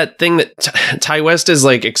it's that thing that Ty West is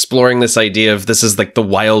like exploring this idea of this is like the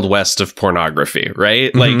Wild West of pornography,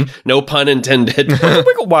 right? Like no pun intended.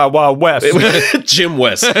 Wild Wild West. Jim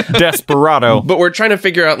West. Desperado. But we're trying to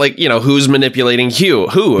figure out like, who's manipulating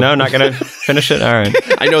who? No, not going to finish it. All right.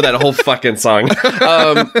 I know that whole fucking song.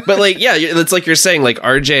 But like, yeah, it's like you're saying, like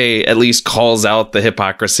RJ at least calls out the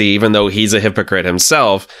hypocrisy, even though he's a hypocrite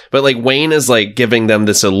himself. But like Wayne is like giving them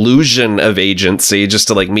this illusion of agency just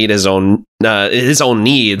to like meet his own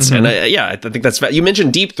needs. And I think that's you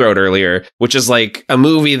mentioned Deep Throat earlier, which is like a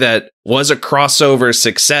movie that was a crossover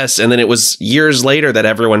success, and then it was years later that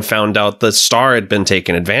everyone found out the star had been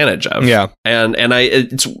taken advantage of. Yeah, and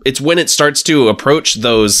it's when it starts to approach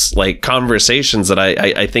those like conversations that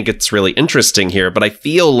I think it's really interesting here. But I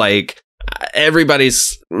feel like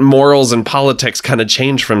everybody's morals and politics kind of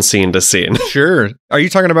change from scene to scene. Sure. Are you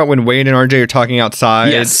talking about when Wayne and RJ are talking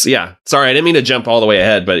outside? Yes. Yeah. Sorry, I didn't mean to jump all the way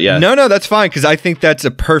ahead, but yeah. No, that's fine, because I think that's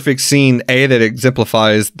a perfect scene, that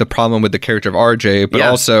exemplifies the problem with the character of RJ, but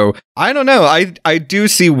also, I don't know, I do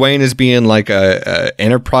see Wayne as being like a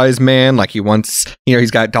enterprise man, like he wants,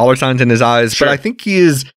 he's got dollar signs in his eyes, but I think he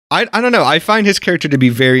is... I don't know. I find his character to be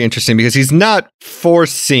very interesting because he's not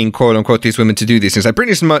forcing, quote unquote, these women to do these things. Like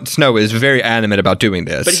Brittany Snow is very adamant about doing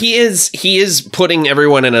this. But he is putting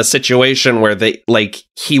everyone in a situation where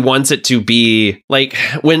he wants it to be like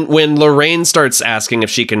when Lorraine starts asking if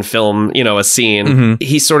she can film, a scene,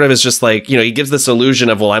 he sort of is just like, he gives this illusion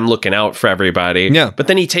of, well, I'm looking out for everybody. Yeah. But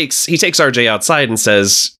then he takes RJ outside and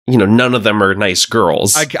says, none of them are nice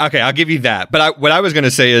girls. Okay, I'll give you that. But what I was going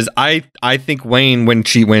to say is I think Wayne, when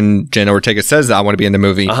Jenna Ortega says that I want to be in the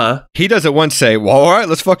movie, he doesn't once say, well, all right,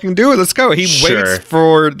 let's fucking do it. Let's go. He waits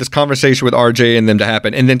for this conversation with RJ and them to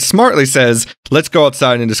happen, and then smartly says, let's go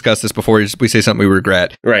outside and discuss this before we say something we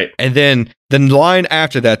regret. Right. And then the line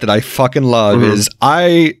after that I fucking love is,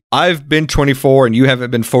 I've been 24 and you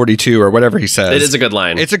haven't been 42, or whatever he says. It is a good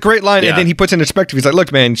line. It's a great line. Yeah. And then he puts in perspective. He's like,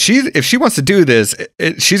 look, man, if she wants to do this,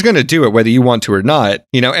 she's going to do it whether you want to or not,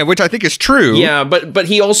 and which I think is true. Yeah, but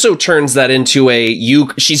he also turns that into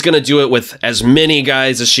she's going to do it with as many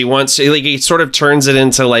guys as she wants to. Like, he sort of turns it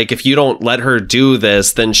into like, if you don't let her do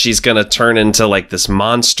this, then she's going to turn into like this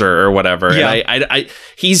monster or whatever. Yeah. And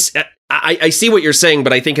I see what you're saying,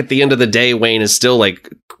 but I think at the end of the day, Wayne is still like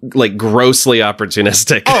grossly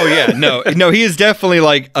opportunistic. Oh yeah, no, he is definitely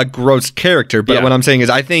like a gross character. But what I'm saying is,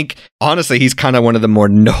 I think honestly, he's kind of one of the more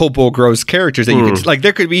noble, gross characters that you could like.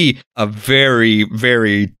 There could be a very,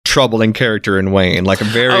 very troubling character in Wayne, like a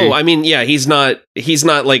very. Oh, I mean, yeah, he's not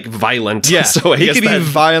like violent. Yeah, so he could be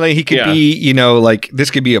violent. He could be, like this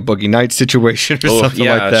could be a Boogie Nights situation or something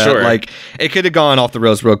like that. Sure. Like it could have gone off the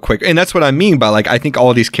rails real quick, and that's what I mean by like, I think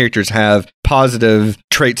all these characters have positive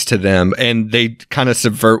traits to them, and they kind of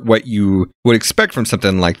subvert what you would expect from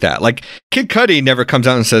something like that. Like Kid Cudi never comes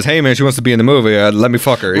out and says, hey man, she wants to be in the movie, let me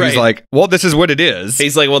fuck her. Right. He's like, well, this is what it is.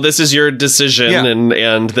 He's like, well, this is your decision,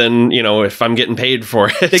 and then if I'm getting paid for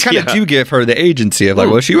it. They kind of do give her the agency of like,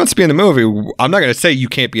 well, if she wants to be in the movie, I'm not going to say you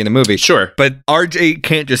can't be in the movie. Sure. But RJ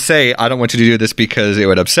can't just say, I don't want you to do this because it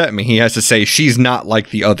would upset me. He has to say, she's not like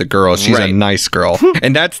the other girls. She's a nice girl.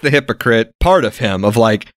 And that's the hypocrite part of him of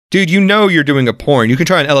like, dude, you're doing a porn. You can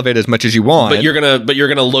try and elevate as much as you want, but you're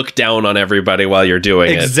gonna look down on everybody while you're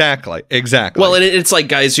doing it. Exactly. Well, and it's like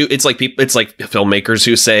guys it's like filmmakers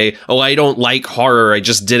who say, "Oh, I don't like horror. I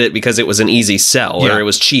just did it because it was an easy sell or it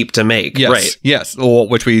was cheap to make." Yes. Right. Yes. Well,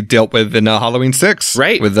 which we dealt with in Halloween 6,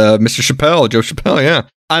 right? With Mr. Chappelle, Joe Chappelle. Yeah.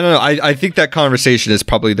 I don't know. I think that conversation is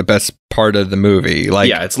probably the best part of the movie. Like,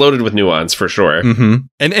 yeah, it's loaded with nuance for sure. Mm-hmm.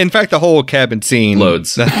 And in fact, the whole cabin scene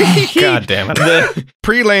loads. God damn it! The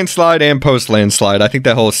pre-landslide and post-landslide. I think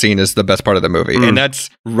that whole scene is the best part of the movie, and that's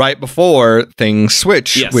right before things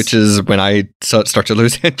switch, which is when I start to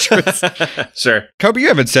lose interest. Sure, Coby, you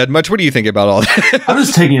haven't said much. What do you think about all that? I'm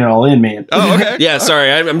just taking it all in, man. Oh, okay. Yeah,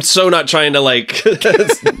 sorry. I'm so not trying to like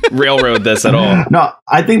railroad this at all. No,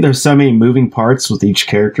 I think there's so many moving parts with each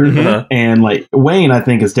character. And like Wayne, I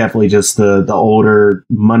think is definitely just the older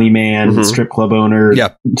money man, strip club owner,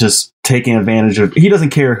 just taking advantage of. He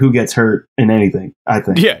doesn't care who gets hurt in anything, I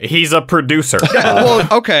think. Yeah, he's a producer. Well,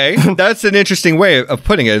 okay, that's an interesting way of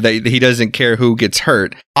putting it, that he doesn't care who gets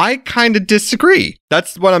hurt. I kind of disagree.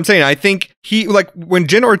 That's what I'm saying. I think he, like, when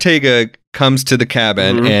Jenna Ortega comes to the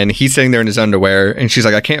cabin and he's sitting there in his underwear and she's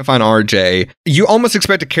like, I can't find RJ. You almost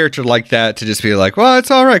expect a character like that to just be like, well,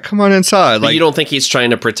 it's all right. Come on inside. But like, you don't think he's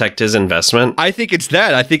trying to protect his investment? I think it's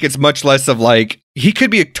that. I think it's much less of like, he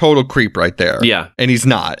could be a total creep right there. Yeah. And he's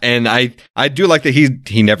not. And I do like that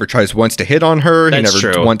he never tries once to hit on her. That's he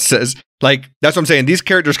never true. once says, like, that's what I'm saying. These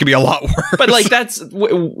characters could be a lot worse. But like,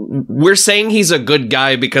 we're saying he's a good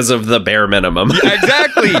guy because of the bare minimum. Yeah,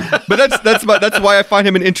 exactly. But that's why I find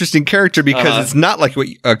him an interesting character, because it's not like what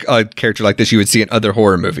a character like this you would see in other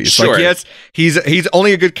horror movies. Sure. Like, yes, he's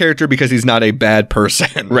only a good character because he's not a bad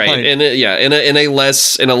person. Right. Like, in a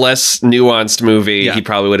less nuanced movie, he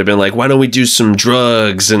probably would have been like, why don't we do some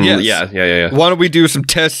drugs? And yeah. Why don't we do some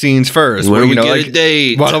test scenes first? Why don't we get a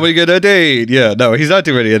date? Why don't we get a date? Yeah, no, he's not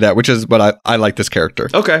doing any of that, which is what I like this character.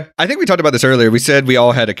 Okay. I think we talked about this earlier. We said we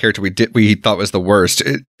all had a character we thought was the worst.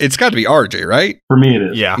 It's got to be RJ, right? For me, it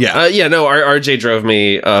is. Yeah. No, RJ drove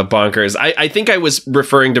me bonkers. I think I was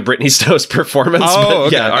referring to Brittany Stowe's performance. Oh,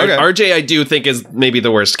 okay, okay. RJ I do think is maybe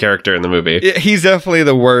the worst character in the movie. He's definitely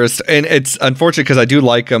the worst, and it's unfortunate because I do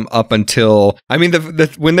like him up until, I mean,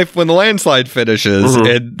 when the landslide finishes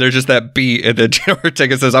and there's just that beat, and then Jenna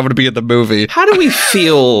Ortega says, "I'm going to be in the movie." How do we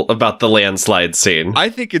feel about the landslide scene? I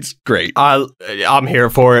think it's great. I'm here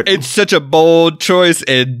for it. It's such a bold choice,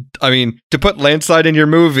 and I mean, to put landslide in your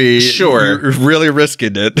movie, sure, you're really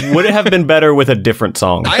risking it. Would it have been better with a different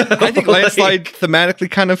song? I think landslide thematically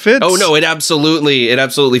kind of fits. Oh no, it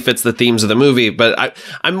absolutely fits the themes of the movie. But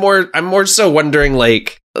I'm more so wondering,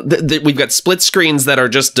 like, we've got split screens that are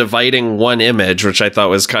just dividing one image, which I thought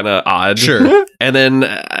was kind of odd. Sure. And then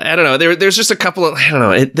I don't know. There's just a couple of, I don't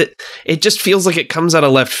know. It just feels like it comes out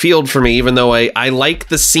of left field for me, even though I like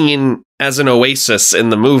the scene as an oasis in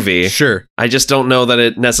the movie. Sure. I just don't know that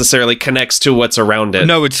it necessarily connects to what's around it.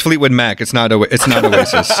 No, it's Fleetwood Mac. It's not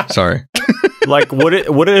Oasis. Sorry. Like, would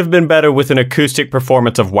it have been better with an acoustic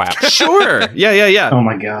performance of WAP? Sure. Yeah. Oh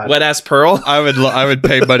my god. Wet Ass Pearl. I would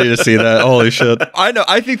pay money to see that. Holy shit. I know.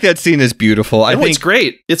 I think that scene is beautiful. I think it's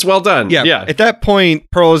great. It's well done. Yeah. At that point,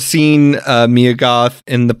 Pearl's seen Mia Goth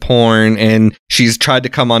in the porn, and she's tried to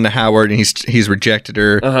come on to Howard, and he's rejected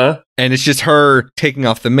her. And it's just her taking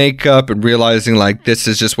off the makeup and realizing, like, this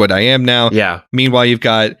is just what I am now. Yeah. Meanwhile, you've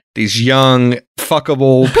got these young,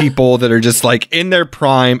 fuckable people that are just, like, in their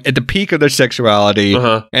prime, at the peak of their sexuality.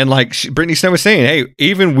 And, like, Brittany Snow was saying, hey,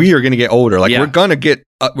 even we are going to get older. Like, we're going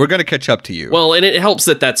to catch up to you. Well, and it helps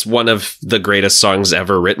that that's one of the greatest songs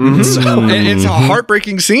ever written. So. And it's a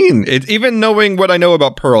heartbreaking scene. Even knowing what I know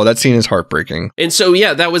about Pearl, that scene is heartbreaking. And so,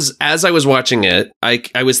 yeah, that was, as I was watching it,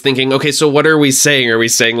 I was thinking, okay, so what are we saying? Are we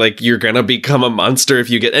saying, like, you're going to become a monster if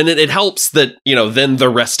you get... And it helps that, you know, then the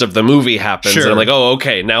rest of the movie happens. Sure. And I'm like, oh,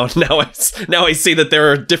 okay, now I see that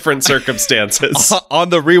there are different circumstances. On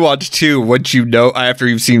the rewatch, too, once you know, after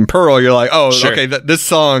you've seen Pearl, you're like, oh, sure. Okay, this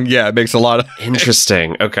song, it makes a lot of...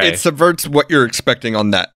 Interesting. Okay. It subverts what you're expecting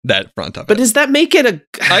on that front of it. But does that make it a...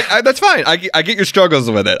 that's fine. I get your struggles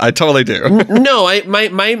with it. I totally do. No,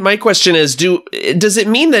 my question is, does it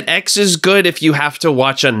mean that X is good if you have to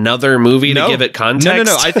watch another movie to give it context?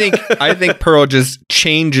 No. I think Pearl just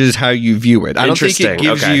changes how you view it. I don't think it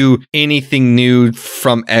gives you anything new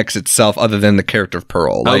from X itself other than the character of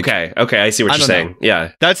Pearl. Like, okay, I see what you're saying.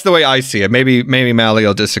 Yeah. That's the way I see it. Maybe Mally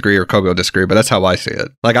will disagree or Coby will disagree, but that's how I see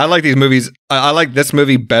it. Like, I like these movies. I like this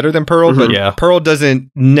movie better than Pearl, but Pearl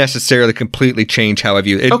doesn't necessarily completely change how I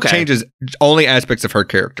view it. It changes only aspects of her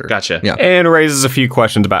character. Gotcha. Yeah. And raises a few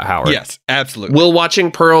questions about Howard. Yes, absolutely. Will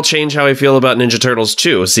watching Pearl change how I feel about Ninja Turtles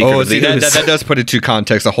 2? That does put into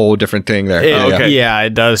context a whole different thing there. Yeah,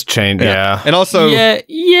 it does change. Yeah. And also... Yeah.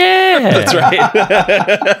 That's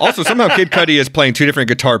right. Also, somehow Kid Cudi is playing two different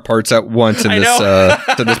guitar parts at once in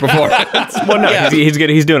this performance. Well, no,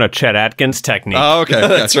 he's doing a Chet Atkins technique. Oh, okay.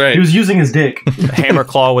 That's right. He was using his dick. Hammer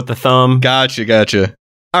claw with the thumb. Gotcha.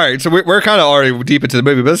 All right, so we're kind of already deep into the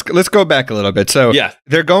movie, but let's go back a little bit. So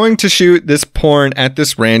they're going to shoot this porn at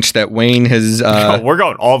this ranch that Wayne has... we're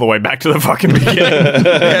going all the way back to the fucking beginning.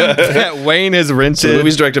 that Wayne has rented. So the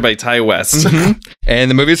movie's directed by Ty West. And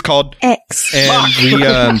the movie is called X. And we...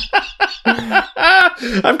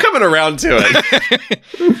 I'm coming around to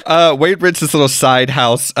it. Wade rents this little side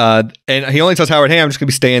house, and he only tells Howard, hey, I'm just going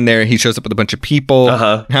to be staying there. He shows up with a bunch of people.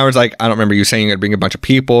 Howard's like, I don't remember you saying you're going to bring a bunch of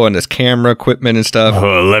people and this camera equipment and stuff.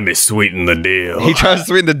 Let me sweeten the deal. He tries to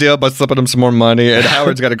sweeten the deal by slipping him some more money, and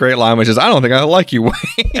Howard's got a great line, which is, I don't think I like you,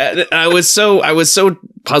 Wayne. I was so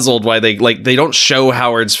puzzled why they don't show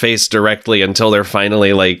Howard's face directly until they're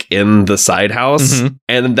finally like in the side house.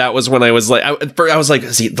 And that was when I was like, I was like,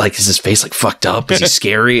 is his face like fucked up? Is he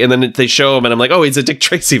scary? And then they show him and I'm like, oh, he's a Dick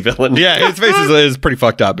Tracy villain. Yeah, his face is pretty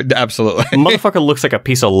fucked up. Absolutely. The motherfucker looks like a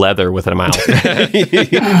piece of leather with a mouth.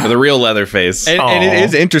 With a real leather face. And it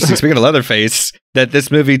is interesting, speaking of Leatherface, that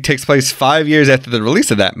this movie takes place 5 years after the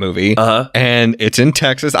release of that movie. And it's in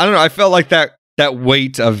Texas. I don't know. I felt like that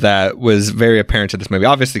weight of that was very apparent to this movie,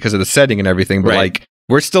 obviously because of the setting and everything, but like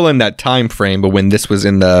we're still in that time frame, but when this was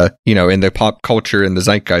in the, in the pop culture and the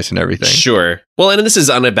zeitgeist and everything. Sure. Well, and this is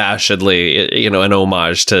unabashedly, an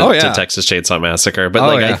homage to Texas Chainsaw Massacre. But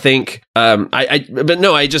I think,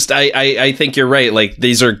 I think you're right. Like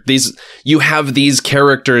you have these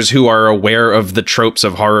characters who are aware of the tropes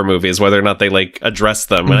of horror movies, whether or not they like address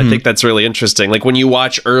them. And I think that's really interesting. Like when you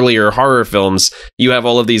watch earlier horror films, you have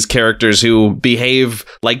all of these characters who behave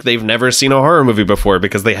like they've never seen a horror movie before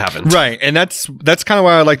because they haven't. Right. And that's kind of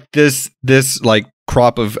why I like this like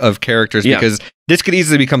crop of characters, because this could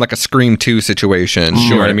easily become like a Scream 2 situation. You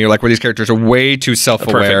know what I mean? Like where these characters are way too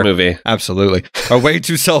self-aware. A perfect movie. Absolutely. Are way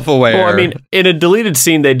too self-aware. Well, I mean, in a deleted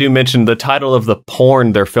scene, they do mention the title of the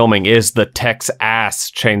porn they're filming is The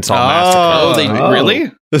Tex-Ass Chainsaw Massacre.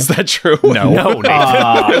 Really? Is that true? No, Nathan.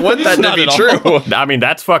 I want that to be true. I mean,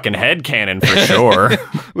 that's fucking headcanon for sure.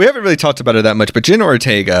 We haven't really talked about it that much, but Jenna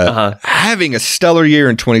Ortega having a stellar year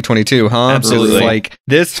in 2022, huh? Absolutely. Like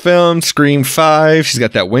this film, Scream 5, she's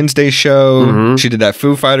got that Wednesday show, she did that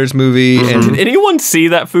Foo Fighters movie. And did anyone see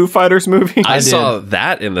that Foo Fighters movie? I saw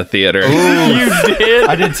that in the theater. You did?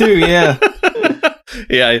 I did too, yeah.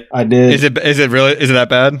 Yeah, I did. Is it that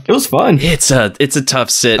bad? It was fun. It's a tough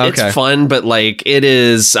sit. Okay. It's fun, but like it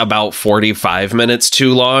is about 45 minutes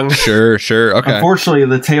too long. Sure. Okay. Unfortunately,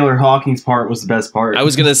 the Taylor Hawkins part was the best part. I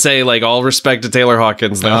was gonna say, like, all respect to Taylor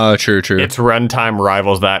Hawkins, though. Oh, true. Its runtime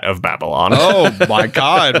rivals that of Babylon. Oh my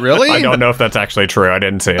God, really? I don't know if that's actually true. I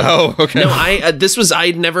didn't see it. Oh, okay. No,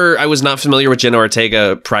 I was not familiar with Jenna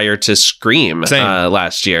Ortega prior to Scream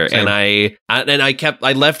last year, Same. and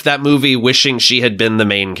I left that movie wishing she had been the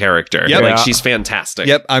main character. Yep. Like she's fantastic.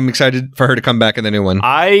 Yep, I'm excited for her to come back in the new one.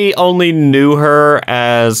 I only knew her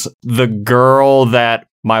as the girl that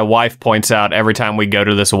my wife points out every time we go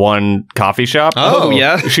to this one coffee shop. Oh,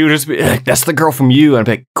 yeah? She would just be like, that's the girl from You. And I'd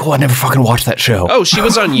be like, cool, I never fucking watched that show. Oh, she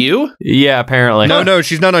was on You? Yeah, apparently. No,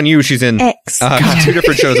 she's not on You. She's in X. 2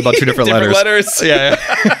 different shows about 2 different letters. Yeah.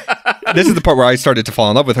 This is the part where I started to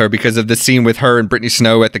fall in love with her because of the scene with her and Brittany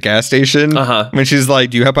Snow at the gas station. When she's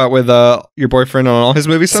like, do you help out with your boyfriend on all his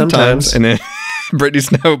movies? Sometimes. And then Brittany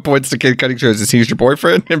Snow points to Kid Cudi, shows, is he your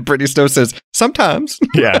boyfriend? And Brittany Snow says, sometimes.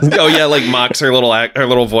 Yeah. Oh, yeah, like mocks her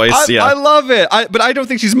little voice. I love it. But I don't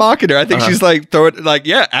think she's mocking her. I think she's like,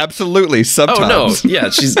 yeah, absolutely, sometimes. Oh, no.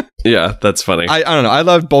 Yeah, that's funny. I don't know. I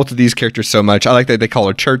love both of these characters so much. I like that they call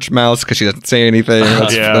her Church Mouse because she doesn't say anything.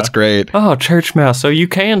 That's great. Oh, Church Mouse, so you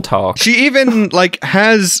can talk. She even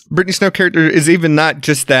has Brittany Snow character is even not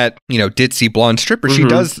just that, ditzy blonde stripper. She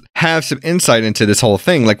does have some insight into this whole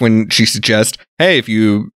thing. Like when she suggests, hey, if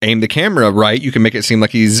you aim the camera right, you can make it seem like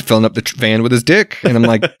he's filling up the van with his dick. And I'm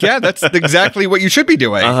like, yeah, that's exactly what you should be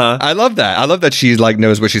doing. I love that. I love that she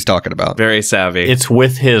knows what she's talking about. Very savvy. It's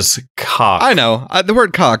with his cock. I know. The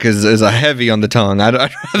word cock is a heavy on the tongue. I'd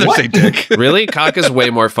rather say dick. Really? Cock is way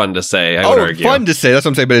more fun to say, I would argue. Fun to say. That's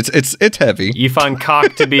what I'm saying, but it's heavy. You find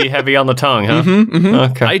cock to be heavy on the tongue, huh?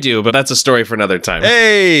 Okay. I do, but that's a story for another time.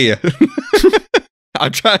 Hey!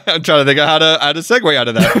 I'm trying to think of how to segue out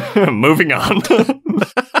of that. Moving on.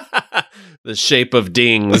 The shape of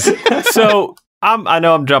dings. So I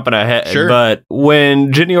know I'm jumping ahead, but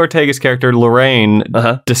when Jenna Ortega's character Lorraine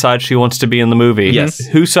decides she wants to be in the movie, yes,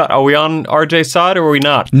 whose side are we on? RJ's side or are we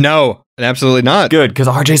not? No, absolutely not. Good, because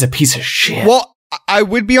RJ's a piece of shit. Well, I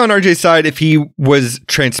would be on RJ's side if he was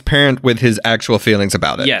transparent with his actual feelings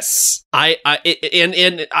about it. Yes.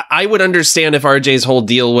 I would understand if RJ's whole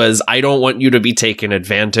deal was, I don't want you to be taken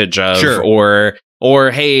advantage of,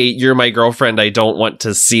 or hey, you're my girlfriend, I don't want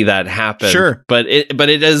to see that happen. Sure. But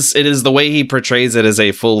it is the way he portrays it as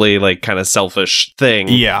a fully like kind of selfish thing.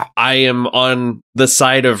 Yeah. I am on the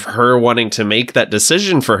side of her wanting to make that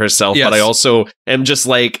decision for herself, but I also am just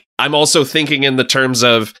like, I'm also thinking in the terms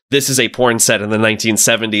of this is a porn set in the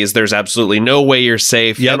 1970s. There's absolutely no way you're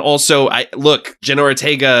safe. Yep. And also, Jenna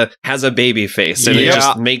Ortega has a baby face, and it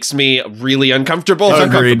just makes me really uncomfortable.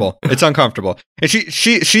 It's uncomfortable. And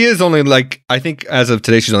she is only like, I think as of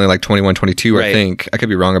today, she's only like 21, 22, I think. I could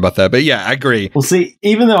be wrong about that. But yeah, I agree. Well, see,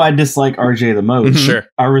 even though I dislike RJ the most,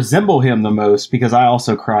 I resemble him the most because I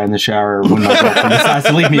also cry in the shower when my girlfriend decides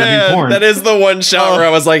to leave me to do porn. That is the one shower I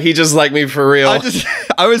was like, he just liked me for real.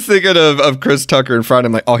 I was was thinking of Chris Tucker in front.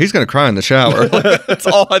 I'm like, oh, he's gonna cry in the shower. Like, that's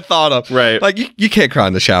all I thought of. Right. Like you can't cry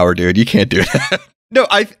in the shower, dude. You can't do that. No,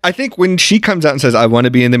 I think when she comes out and says, I want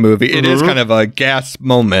to be in the movie, it is kind of a gasp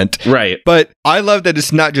moment. Right. But I love that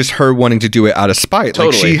it's not just her wanting to do it out of spite.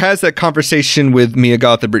 Totally. Like, she has that conversation with Mia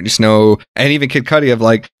Goth and Brittany Snow and even Kid Cudi of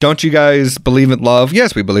like, don't you guys believe in love?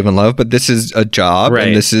 Yes, we believe in love, but this is a job. Right.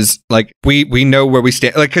 And this is like, we know where we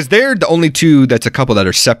stand. Like, because they're the only two that's a couple that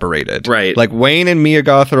are separated. Right. Like, Wayne and Mia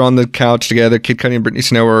Goth are on the couch together. Kid Cudi and Brittany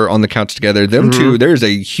Snow are on the couch together. Them two, there's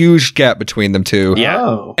a huge gap between them two. Yeah.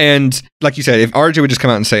 Oh. And like you said, if RJ would just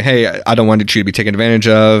come out and say, hey, I don't want you to be taken advantage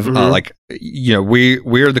of. Like, you know,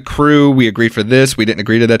 we're the crew. We agreed for this. We didn't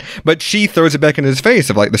agree to that. But she throws it back in his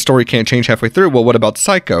face of like, the story can't change halfway through. Well, what about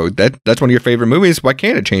Psycho? That's one of your favorite movies. Why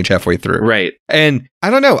can't it change halfway through? Right. And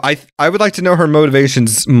I don't know. I would like to know her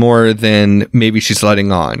motivations more than maybe she's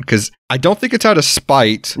letting on, because I don't think it's out of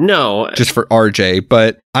spite. No. Just for RJ,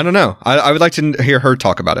 but I don't know. I would like to hear her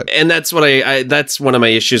talk about it. And that's what that's one of my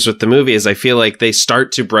issues with the movie is I feel like they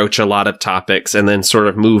start to broach a lot of topics and then sort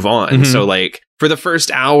of move on. So like for the first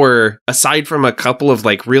hour, aside from a couple of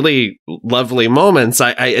like really lovely moments,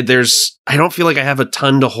 I don't feel like I have a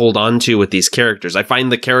ton to hold on to with these characters. I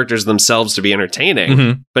find the characters themselves to be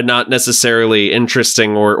entertaining, but not necessarily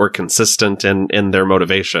interesting or consistent in their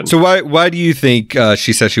motivation. So why do you think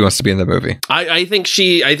she says she wants to be in the movie? I think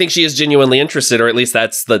she is genuinely interested, or at least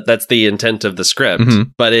that's the intent of the script.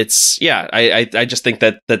 But it's I just think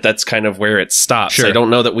that's kind of where it stops. Sure. I don't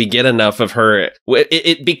know that we get enough of her.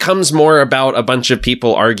 It becomes more about a bunch of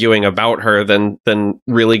people arguing about her than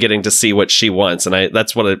really getting to see what she wants. And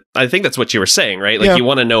I think that's what you were saying, right? Like you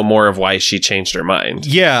want to know more of why she changed her mind.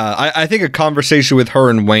 Yeah, I think a conversation with her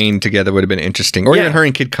and Wayne together would have been interesting, or even her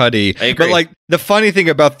and Kid Cudi. I agree. But like the funny thing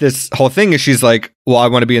about this whole thing is she's like, well, I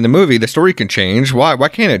want to be in the movie. The story can change. Why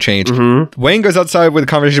can't it change? Wayne goes outside with a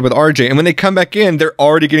conversation with RJ, and when they come back in, they're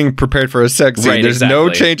already getting prepared for a sex scene. Right, There's no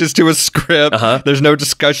changes to a script. There's no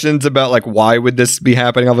discussions about like why would this be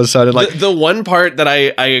happening all of a sudden. Like the one part that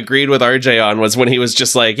I agreed with RJ on was when he was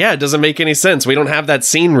just like, yeah, it doesn't make any sense. We don't have that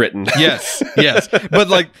scene written. Yes. But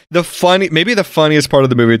like maybe the funniest part of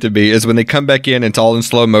the movie to me is when they come back in, it's all in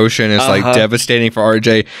slow motion. It's like devastating for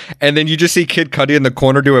RJ. And then you just see Kid Cudi in the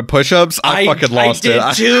corner doing push-ups. I fucking lost it.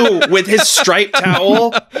 I did too, with his striped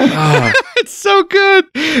towel. It's so good.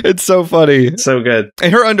 It's so funny. So good.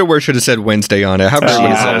 And her underwear should have said Wednesday on it. How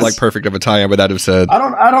like perfect of a tie-in would that have said? I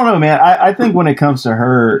don't know, man. I think when it comes to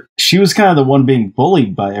her, she was kind of the one being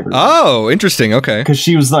bullied by everyone. Oh, interesting. Okay. Because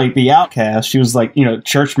she was like the outcast. She was like,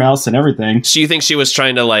 church mouse and everything. So you think she was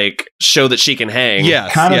trying to like show that she can hang?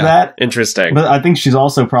 Yes. Kind of that. Interesting. But I think she's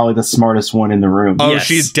also probably the smartest one in the room. Oh, yes.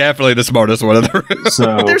 She's definitely the smartest one in the room.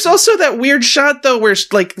 So there's also that weird shot though where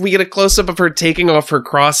like we get a close-up of her taking off her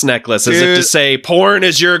cross necklace as if to say, porn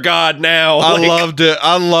is your god now. I loved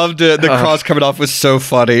it. The cross coming off was so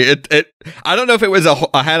funny. It I don't know if it was a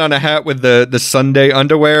hat on a hat with the Sunday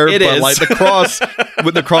underwear, but like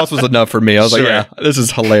the cross was enough for me. I was like, yeah, this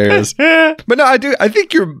is hilarious. But no, I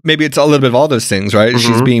think maybe it's a little bit of all those things, right?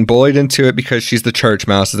 She's being bullied into it because she's the church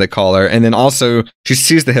mouse, as they call her. And then also she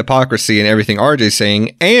sees the hypocrisy in everything RJ's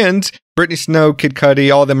saying, and Brittany Snow, Kid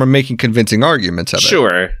Cudi, all of them are making convincing arguments of it.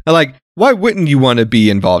 Sure. And like, why wouldn't you want to be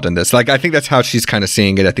involved in this? Like, I think that's how she's kind of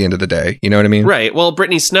seeing it at the end of the day. You know what I mean? Right. Well,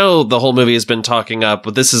 Brittany Snow, the whole movie has been talking up,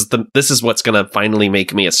 but this is what's going to finally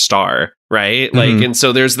make me a star. Right. Like, and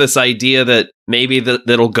so there's this idea that maybe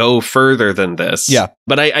that'll go further than this. Yeah.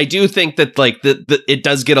 But I do think that like it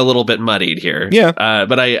does get a little bit muddied here. Yeah.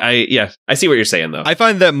 But I see what you're saying though. I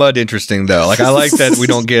find that mud interesting though. Like I like that we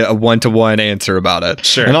don't get a 1-to-1 answer about it.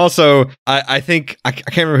 Sure. And also I think I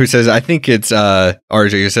can't remember who says it. I think it's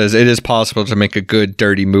RJ who says it is possible to make a good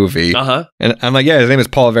dirty movie. And I'm like, yeah, his name is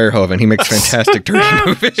Paul Verhoeven. He makes fantastic dirty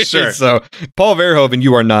movies. Sure. So Paul Verhoeven,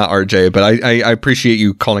 you are not RJ, but I appreciate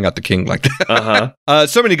you calling out the king like that.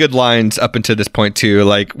 So many good lines up until this point too.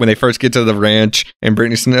 Like when they first get to the ranch and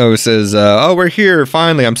Brittany Snow says, oh, we're here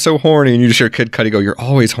finally, I'm so horny, and you just hear Kid Cudi go, you're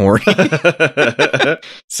always horny.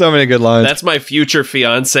 So many good lines. That's my future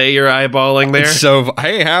fiance you're eyeballing there. It's so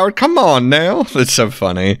hey Howard, come on now. It's so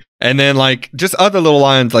funny. And then like just other little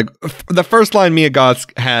lines, like the first line Mia Goth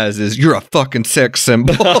has is, you're a fucking sex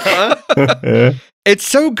symbol. It's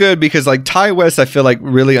so good because like Ty West, I feel like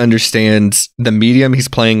really understands the medium he's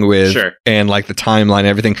playing with. Sure. And like the timeline and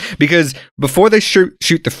everything. Because before they shoot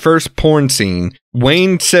the first porn scene,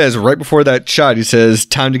 Wayne says right before that shot, he says,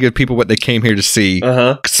 time to give people what they came here to see.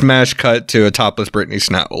 Smash cut to a topless Brittany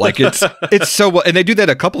Snow. Like it's so well, and they do that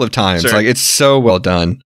a couple of times. Sure. Like it's so well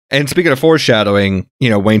done. And speaking of foreshadowing,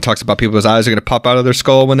 Wayne talks about people's eyes are going to pop out of their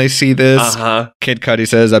skull when they see this. Kid Cudi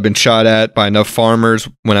says, I've been shot at by enough farmers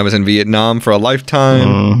when I was in Vietnam for a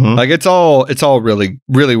lifetime. Like, it's all really,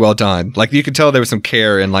 really well done. Like, you can tell there was some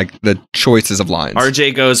care in, like, the choices of lines.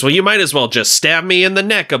 RJ goes, well, you might as well just stab me in the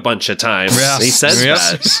neck a bunch of times. Yes. He says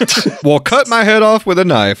that. Well, cut my head off with a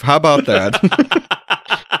knife. How about that?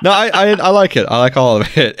 No, I like it. I like all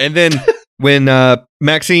of it. And then when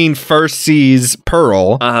Maxine first sees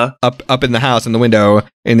Pearl up in the house in the window,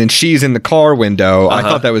 and then she's in the car window, I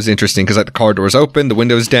thought that was interesting because, like, the car door's open, the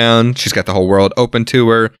window's down, she's got the whole world open to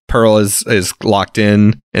her. Pearl is locked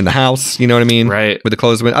in the house, you know what I mean? Right. With the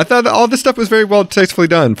closed window. I thought all this stuff was very well tastefully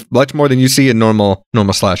done, much more than you see in normal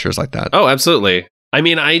slashers like that. Oh, absolutely. I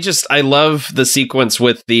mean, I love the sequence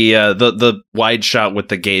with the wide shot with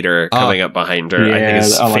the gator coming up behind her. Yeah, I think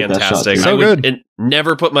it's fantastic. So good.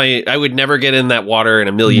 I would never get in that water in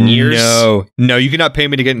a million years. No, you cannot pay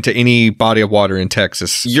me to get into any body of water in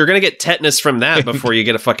Texas. You're gonna get tetanus from that before you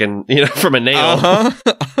get a fucking from a nail.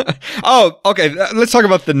 Oh, okay. Let's talk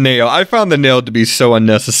about the nail. I found the nail to be so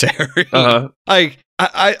unnecessary. I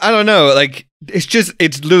don't know. Like,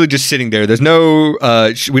 it's literally just sitting there. There's no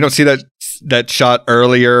we don't see that shot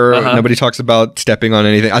earlier. Nobody talks about stepping on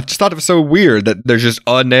anything. I just thought it was so weird that there's just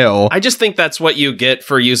a nail. I just think that's what you get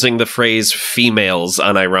for using the phrase females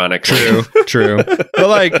unironically. True. But,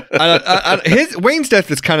 like, Wayne's death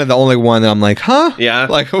is kind of the only one that I'm like, huh? Yeah.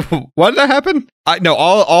 Like, why did that happen? No,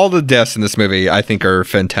 all the deaths in this movie I think are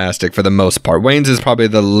fantastic for the most part. Wayne's is probably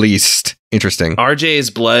the least interesting. RJ's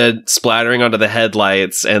blood splattering onto the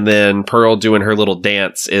headlights and then Pearl doing her little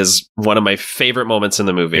dance is one of my favorite moments in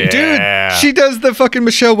the movie. Yeah. Dude, she does the fucking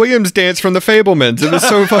Michelle Williams dance from the Fablemans. It was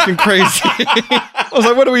so fucking crazy. I was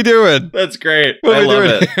like, what are we doing? That's great. I love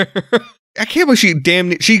it. I can't believe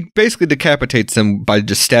she basically decapitates him by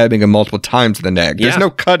just stabbing him multiple times in the neck. There's no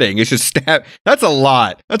cutting. It's just stab. That's a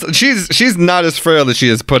lot. She's not as frail as she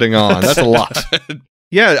is putting on. That's a lot.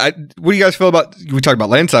 Yeah, what do you guys feel about? We talked about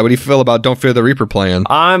Landside. What do you feel about "Don't Fear the Reaper" playing?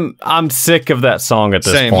 I'm sick of that song at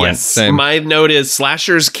this point. Yes. Same. My note is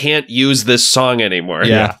slashers can't use this song anymore.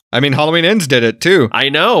 Yeah. I mean, Halloween Ends did it too. I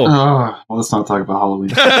know. Well, let's not talk about Halloween.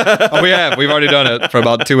 We've already done it for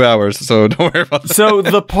about 2 hours, so don't worry about that. So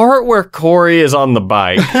the part where Corey is on the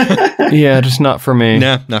bike, yeah, just not for me.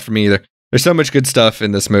 Nah, not for me either. There's so much good stuff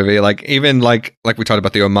in this movie. Like, even like we talked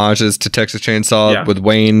about the homages to Texas Chainsaw with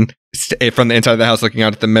Wayne from the inside of the house looking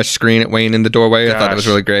out at the mesh screen at Wayne in the doorway. I thought it was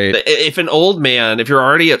really great. If you're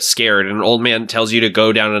already scared and an old man tells you to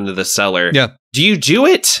go down into the cellar, do you do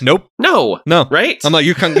it? Nope. No. Right? I'm like,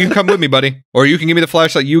 you come with me, buddy. Or you can give me the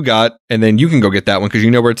flashlight you got, and then you can go get that one because you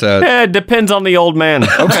know where it's at. Yeah, it depends on the old man.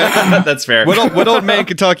 Okay. That's fair. What old man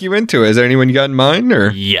could talk you into it? Is there anyone you got in mind?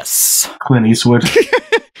 Or yes. Clint Eastwood.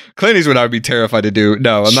 Clint Eastwood I would be terrified to do.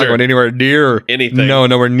 No, I'm not going anywhere near anything. No,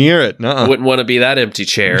 nowhere near it. Nuh-uh. Wouldn't want to be that empty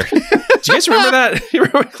chair. Do you guys remember that? You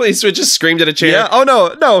remember Clint Eastwood just screamed at a chair? Yeah. Oh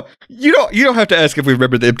no. You don't have to ask if we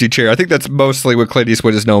remember the empty chair. I think that's mostly what Clint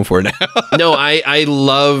Eastwood is known for now. No, I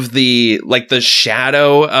love the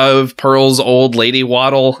shadow of Pearl's old lady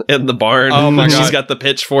waddle in the barn. Oh my God. She's got the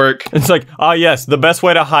pitchfork. It's like, yes, the best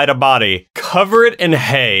way to hide a body. Cover it in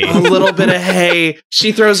hay. A little bit of hay.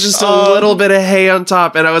 She throws just a little bit of hay on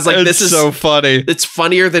top. And I was like, this is so funny. It's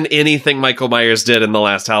funnier than anything Michael Myers did in the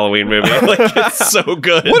last Halloween movie. Like, it's so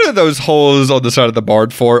good. What are those holes on the side of the barn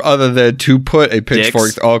for other than to put a pitchfork?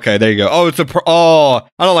 Dicks. Okay, there you go. Oh,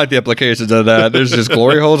 I don't like the implications of that. There's just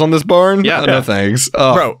glory holes on this barn? Yeah. No thanks.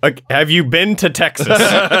 Bro, have you been to Texas?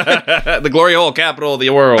 The glory hole capital of the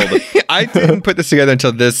world. I didn't put this together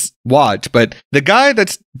until this watch, but the guy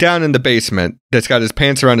that's down in the basement that's got his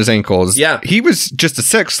pants around his ankles, he was just a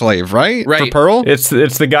sex slave, right? For Pearl? It's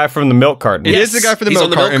the guy from the milk carton. It is the guy from the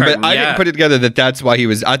milk carton, but I didn't put it together that's why he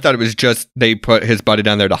was. I thought it was just they put his body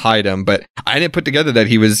down there to hide him, but I didn't put together that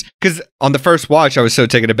he was, because on the first watch I was so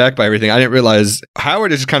taken aback by everything. I didn't realize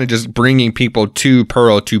Howard is kind of just bringing people to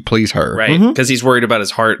Pearl to please her, right? Because he's worried about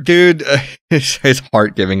his heart, dude. His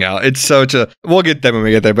heart giving out. It's such a. We'll get there when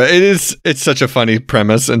we get there, but it's such a funny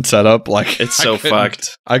premise and setup. Like, it's so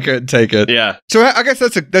fucked. I couldn't take it. Yeah. So I guess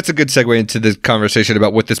that's a good segue into the conversation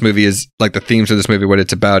about what this movie is, like the themes of this movie, what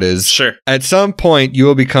it's about is. Sure. At some point, you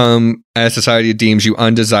will become, as society deems you,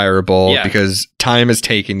 undesirable because time has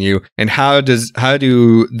taken you. And how do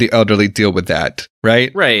the elderly deal with that?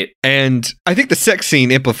 Right? Right. And I think the sex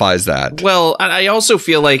scene amplifies that. Well, I also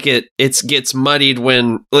feel like it gets muddied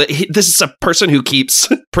when this is a person who keeps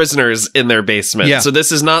prisoners in their basement. Yeah. So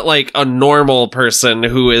this is not like a normal person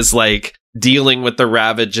who is like dealing with the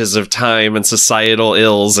ravages of time and societal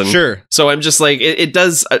ills. And so I'm just like, it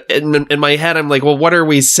does, in my head, I'm like, well, what are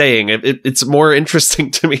we saying? It's more interesting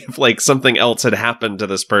to me if like something else had happened to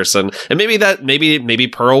this person. And maybe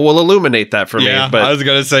Pearl will illuminate that for me. But I was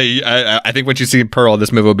going to say, I think once you see Pearl,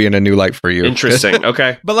 this movie will be in a new light for you. Interesting.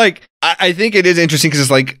 Okay. But like, I think it is interesting because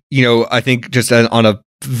it's like, you know, I think just on a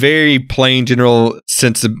very plain general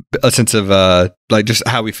sense of like just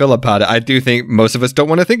how we feel about it, I do think most of us don't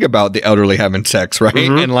want to think about the elderly having sex, right?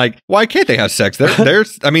 And like, why can't they have sex?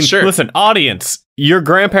 There's I mean, sure. Listen, audience, your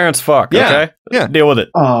grandparents fuck, okay? Yeah. Deal with it.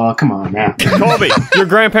 Oh, come on, man. Colby, your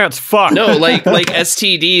grandparents fuck. No, like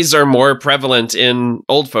STDs are more prevalent in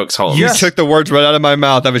old folks' homes. You took the words right out of my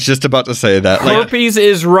mouth. I was just about to say that. Herpes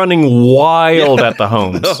is running wild at the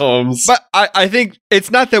homes. But I think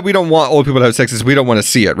it's not that we don't want old people to have sex, it's we don't want to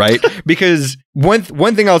see it, right? Because one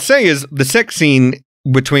thing I'll say is the sex scene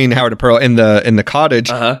between Howard and Pearl in the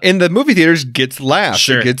cottage in the movie theaters gets laughs,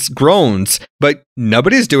 it gets groans, but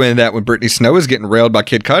nobody's doing that when Brittany Snow is getting railed by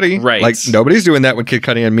Kid Cudi. Right. Like nobody's doing that when Kid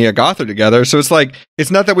Cudi and Mia Goth are together. So it's like,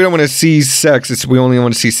 it's not that we don't want to see sex, it's we only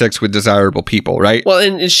want to see sex with desirable people, right? Well,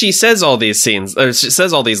 and she says all these scenes, or she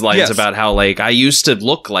says all these lines about how like I used to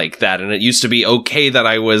look like that and it used to be okay that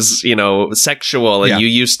I was, you know, sexual and you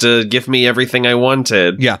used to give me everything I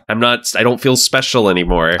wanted. Yeah. I don't feel special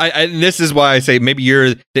anymore. And this is why I say maybe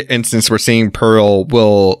you're the instance where seeing Pearl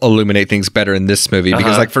will illuminate things better in this movie,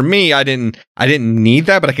 because like for me, I didn't need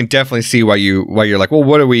that, but I can definitely see why you're like, well,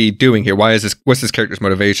 what are we doing here? What's this character's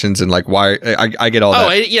motivations, and like why I get all that.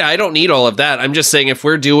 I don't need all of that. I'm just saying if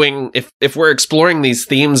we're exploring these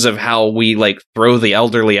themes of how we like throw the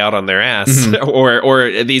elderly out on their ass,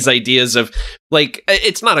 or these ideas of like,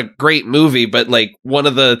 it's not a great movie, but like one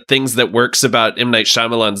of the things that works about M. Night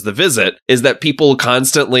Shyamalan's The Visit is that people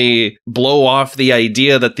constantly blow off the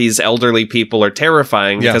idea that these elderly people are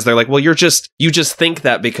terrifying because they're like, well, you just think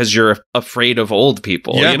that because you're afraid of old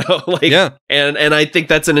people, you know, like, and I think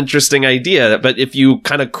that's an interesting idea. But if you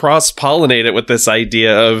kind of cross-pollinate it with this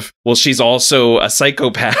idea of, well, she's also a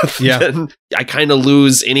psychopath, then I kind of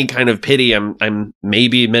lose any kind of pity I'm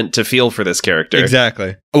maybe meant to feel for this character.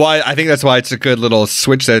 Exactly. Well, I think that's why it's a good little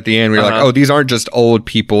switch at the end where you're like, oh, these aren't just old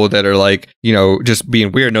people that are like, you know, just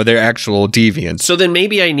being weird. No, they're actual deviants. So then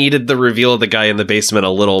maybe I needed the reveal of the guy in the basement a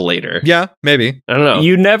little later. Yeah, maybe. I don't know.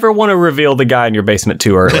 You never want to reveal the guy in your basement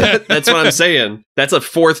too early. That's what I'm saying. That's a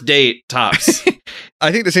fourth date tops.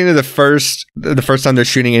 I think the scene of the first time they're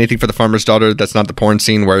shooting anything for the farmer's daughter that's not the porn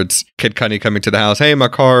scene where it's Kid Cudi coming to the house, hey, my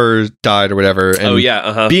car died or whatever.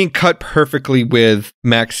 And being cut perfectly with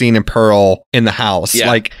Maxine and Pearl in the house. Yeah.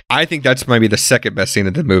 Like, I think that's maybe the second best scene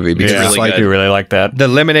of the movie. Because it's like, I do really like that. The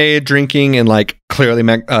lemonade drinking and like clearly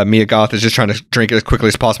Mia Goth is just trying to drink it as quickly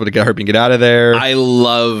as possible to get her and get out of there. I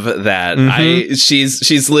love that.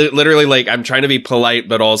 She's literally like, I'm trying to be polite,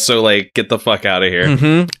 but also like, get the fuck out of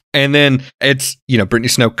here. And then it's, you know, Brittany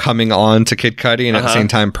Snow coming on to Kid Cudi, and at the same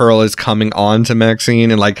time, Pearl is coming on to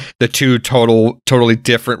Maxine, and like the two totally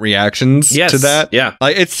different reactions to that. Yeah.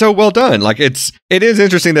 Like, it's so well done. Like, it is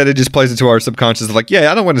interesting that it just plays into our subconscious of like,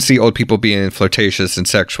 yeah, I don't want to see old people being flirtatious and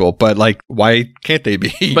sexual, but like, why can't they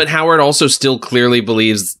be? But Howard also still clearly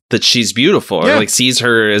believes that she's beautiful, or like sees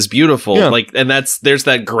her as beautiful. Like, and there's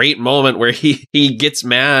that great moment where he gets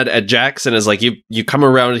mad at Jackson, is like, you come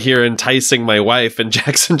around here enticing my wife, and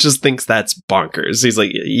Jackson just thinks that's bonkers. He's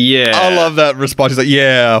like, yeah. I love that response. He's like,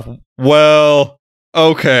 yeah, well,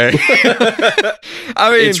 okay. I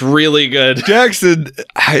mean, it's really good. Jackson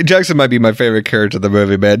might be my favorite character in the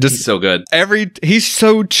movie, man. Just he's so good. He's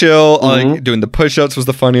so chill. Like, doing the push-ups was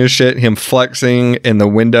the funniest shit. Him flexing in the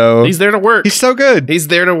window. He's there to work. He's so good. He's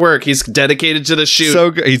there to work. He's dedicated to the shoot. So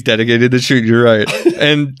good. He's dedicated to the shoot. You're right.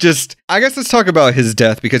 And just, I guess let's talk about his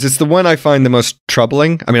death, because it's the one I find the most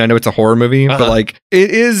troubling. I mean, I know it's a horror movie, but like, it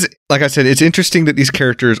is, like I said, it's interesting that these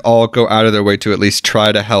characters all go out of their way to at least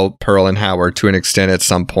try to help Pearl and Howard to an extent at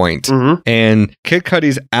some point. And Kid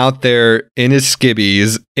Cudi's out there in his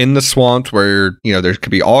skibbies in the swamps where, you know, there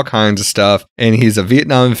could be all kinds of stuff. And he's a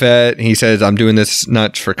Vietnam vet. And he says, I'm doing this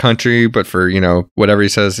not for country, but for, you know, whatever he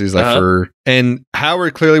says. He's like, and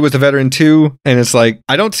Howard clearly was a veteran too. And it's like,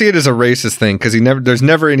 I don't see it as a racist thing, because there's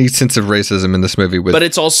never any sense of racism in this movie. But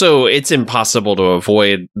it's impossible to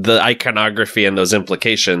avoid the iconography and those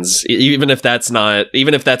implications, even if that's not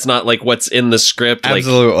like what's in the script.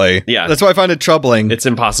 Absolutely. Like, yeah. That's why I find it troubling. It's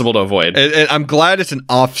impossible to avoid. And I'm glad it's an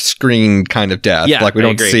off-screen kind of death. Yeah, like we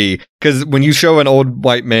don't see. Because when you show an old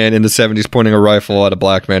white man in the 70s pointing a rifle at a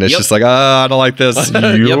black man, it's just like, I don't like this.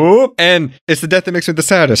 And it's the death that makes me the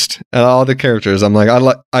saddest of all the characters. I'm like,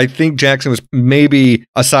 I think Jackson was maybe,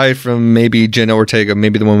 aside from maybe Jenna Ortega,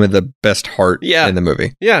 maybe the one with the best heart in the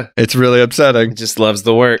movie. Yeah. It's really upsetting. Just loves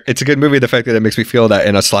the work. It's a good movie, the fact that it makes me feel that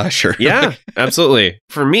in a slasher. Yeah, absolutely.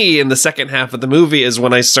 For me, in the second half of the movie is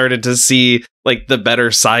when I started to see like the better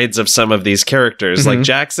sides of some of these characters. Like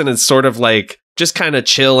Jackson is sort of like just kind of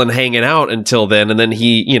chill and hanging out until then. And then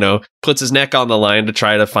he, you know, puts his neck on the line to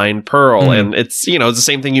try to find Pearl. And it's, you know, it's the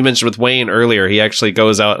same thing you mentioned with Wayne earlier. He actually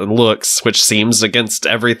goes out and looks, which seems against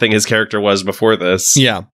everything his character was before this.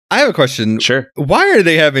 Yeah. I have a question. Sure. Why are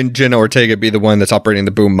they having Jenna Ortega be the one that's operating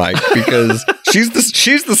the boom mic? Because she's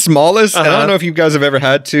the smallest. And I don't know if you guys have ever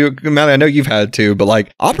had to. Mally, I know you've had to, but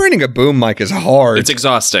like operating a boom mic is hard. It's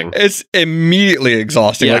exhausting. It's immediately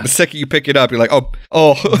exhausting. Yeah. Like the second you pick it up, you're like,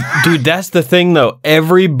 oh. Dude, that's the thing though.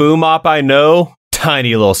 Every boom op I know,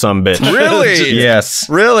 tiny little sumbitch. Really? Yes.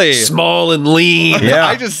 Really? Small and lean. Yeah.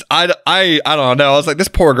 I don't know. I was like, this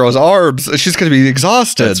poor girl's arms. She's going to be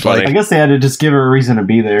exhausted. That's funny. I guess they had to just give her a reason to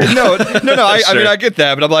be there. No. I mean, I get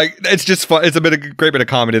that, but I'm like, it's just fun. It's a great bit of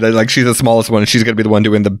comedy that like she's the smallest one and she's going to be the one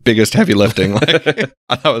doing the biggest heavy lifting. Like,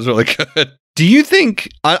 I thought it was really good. Do you think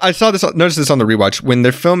I saw this? Noticed this on the rewatch when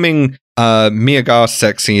they're filming Mia Goth's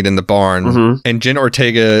sex scene in the barn, and Jenna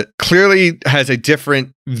Ortega clearly has a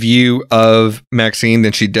different view of Maxine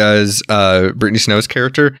than she does Brittany Snow's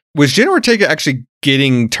character. Was Jenna Ortega actually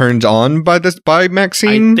getting turned on by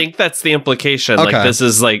Maxine? I think that's the implication. Okay. Like this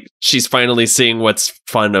is like she's finally seeing what's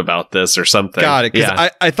fun about this or something. Got it.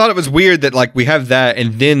 Because I thought it was weird that like we have that,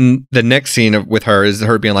 and then the next scene with her is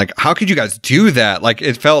her being like, "How could you guys do that?" Like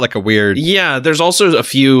it felt like a weird. Yeah, there's also a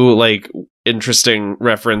few like interesting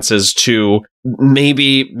references to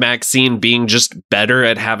maybe Maxine being just better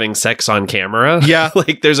at having sex on camera. Yeah.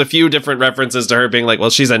 Like there's a few different references to her being like, well,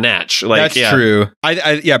 she's a natch. Like, that's true.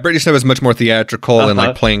 Yeah, Brittany Snow is much more theatrical and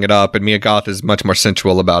like playing it up, and Mia Goth is much more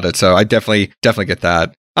sensual about it. So I definitely get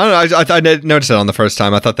that. I don't know. I noticed it on the first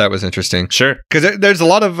time. I thought that was interesting. Sure. Because there's a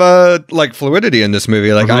lot of like fluidity in this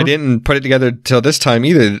movie. Like I didn't put it together till this time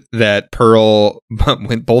either that Pearl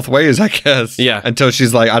went both ways, I guess. Yeah. Until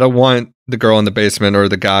she's like, I don't want the girl in the basement or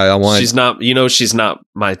the guy. I want. She's not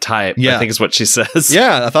my type. Yeah. I think is what she says.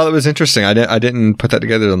 Yeah. I thought it was interesting. I didn't put that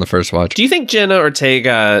together on the first watch. Do you think Jenna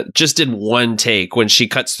Ortega just did one take when she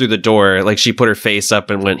cuts through the door? Like she put her face up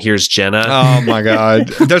and went, "Here's Jenna." Oh my God.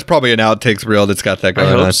 There's probably an outtakes reel that's got that going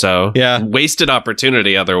on. I hope so. Yeah. Wasted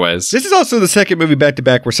opportunity otherwise. This is also the second movie back to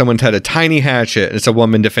back where someone's had a tiny hatchet and it's a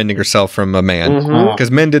woman defending herself from a man. Because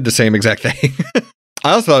men did the same exact thing.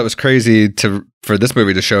 I also thought it was crazy for this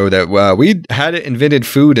movie to show that we hadn't invented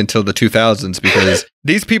food until the 2000s because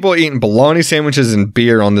these people eating bologna sandwiches and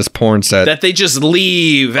beer on this porn set. That they just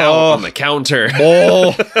leave out on the counter.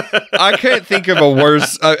 I can't think of a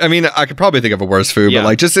worse... I mean, I could probably think of a worse food, but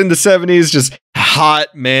like just in the 70s, just hot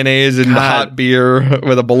mayonnaise and hot beer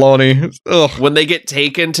with a bologna. Ugh. When they get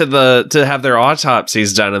taken to have their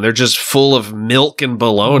autopsies done and they're just full of milk and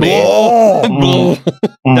bologna.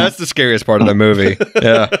 That's the scariest part of the movie.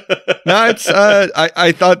 Yeah. No, it's...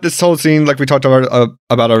 I thought this whole scene, like we talked about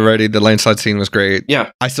already, the landslide scene was great.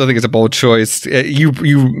 Yeah. I still think it's a bold choice. You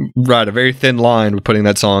ride a very thin line with putting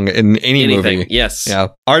that song in anything. Movie. Yes. Yeah.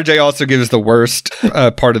 RJ also gives the worst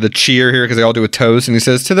part of the cheer here because they all do a toast, and he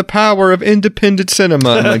says, "To the power of independent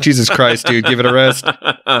cinema." I'm like, Jesus Christ, dude, give it a rest.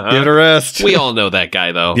 Give it a rest. We all know that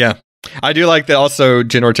guy, though. Yeah. I do like that also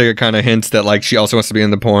Jenna Ortega kind of hints that like she also wants to be in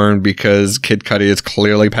the porn because Kid Cudi is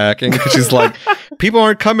clearly packing. She's like, people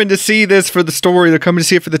aren't coming to see this for the story. They're coming to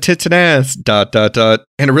see it for the tits and ass. ...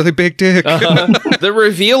 And a really big dick. The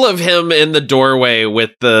reveal of him in the doorway with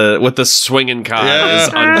the swinging cod is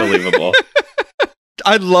unbelievable.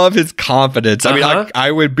 I love his confidence. I mean,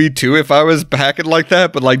 I would be too if I was packing like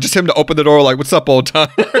that, but like just him to open the door like, "What's up, old timer?"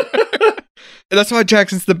 And that's why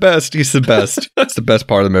Jackson's the best. He's the best. It's the best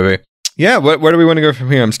part of the movie. Yeah, where do we want to go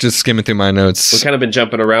from here? I'm just skimming through my notes. We've kind of been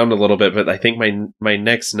jumping around a little bit, but I think my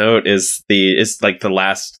next note is like the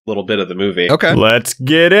last little bit of the movie. Okay. Let's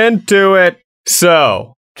get into it.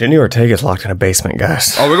 So, Jenny Ortega's locked in a basement,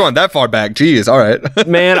 guys. Oh, we're going that far back. Jeez, all right.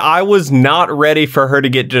 Man, I was not ready for her to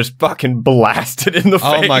get just fucking blasted in the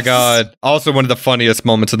face. Oh my God. Also one of the funniest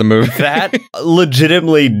moments of the movie. That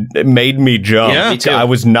legitimately made me jump. Yeah, me too. I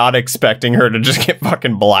was not expecting her to just get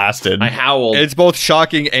fucking blasted. I howled. It's both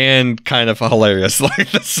shocking and kind of hilarious.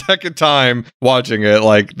 Like the second time watching it,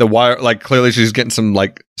 like the wire, like clearly she's getting some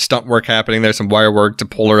like stunt work happening there, some wire work to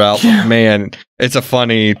pull her out. Yeah. Man, it's a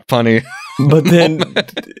funny. But then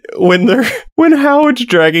when Howard's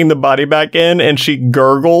dragging the body back in and she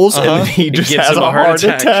gurgles and he just has a heart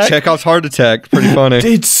attack. Chekhov's heart attack. Pretty funny.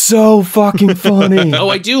 It's so fucking funny. Oh,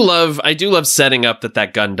 I do love setting up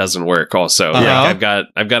that gun doesn't work also. Yeah. I've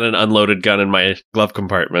got an unloaded gun in my glove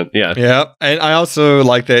compartment. Yeah. Yeah. And I also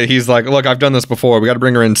like that he's like, look, I've done this before. We got to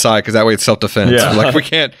bring her inside because that way it's self-defense. Yeah. Like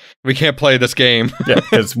we can't play this game. Yeah,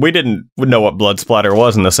 because we didn't know what blood splatter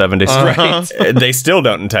was in the 70s. Right. They still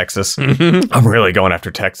don't in Texas. I'm really going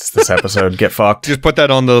after Texas this episode. Get fucked. Just put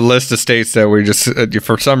that on the list of states that we just,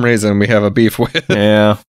 for some reason, we have a beef with.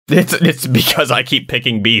 Yeah. It's because I keep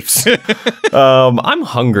picking beefs. I'm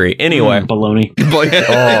hungry. Anyway. Bologna.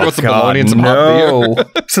 Oh, some bologna and some hot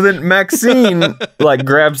beer. So then Maxine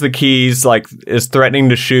grabs the keys, is threatening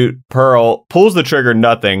to shoot Pearl, pulls the trigger,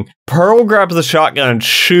 nothing. Pearl grabs the shotgun and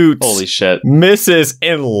shoots. Holy shit. Misses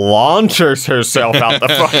and launches herself out the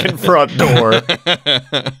fucking front door.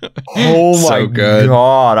 Oh my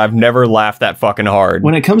god. I've never laughed that fucking hard.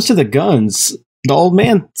 When it comes to the guns, the old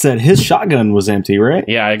man said his shotgun was empty, right?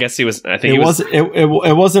 Yeah, I guess he was. I think it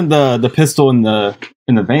wasn't the pistol in the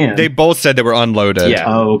van. They both said they were unloaded. Yeah.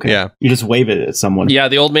 Oh, okay. Yeah. You just wave it at someone. Yeah,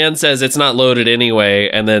 the old man says it's not loaded anyway,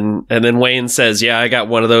 and then Wayne says, "Yeah, I got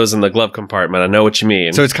one of those in the glove compartment. I know what you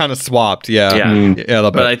mean." So it's kind of swapped. Yeah. Yeah. Yeah.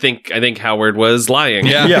 But I think Howard was lying.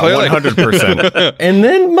 Yeah. 100%. And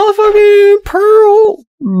then motherfucking Pearl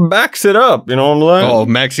backs it up. You know what I'm saying? Oh,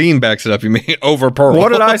 Maxine backs it up. You mean over Pearl?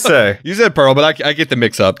 What did I say? You said Pearl, but I get the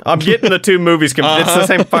mix up. I'm getting the two movies. It's the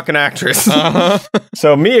same fucking actress.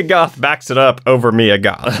 So Mia Goth backs it up over Mia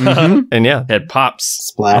Goth. And yeah, head pops.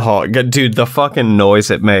 Splat. Oh, dude, the fucking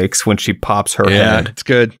noise it makes when she pops her head. It's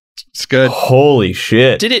good. It's good. Holy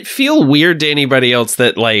shit. Did it feel weird to anybody else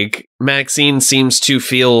that Maxine seems to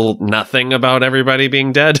feel nothing about everybody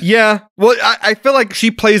being dead? Yeah. Well, I feel like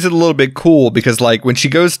she plays it a little bit cool because when she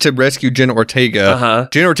goes to rescue Jenna Ortega,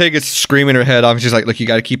 Jenna Ortega's screaming her head off and she's like, look, you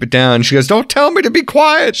got to keep it down. And she goes, don't tell me to be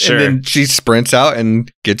quiet. Sure. And then she sprints out and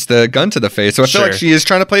gets the gun to the face. So I feel like she is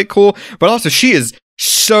trying to play it cool, but also she is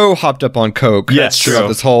so hopped up on coke. Yes, throughout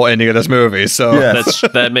this whole ending of this movie. So that's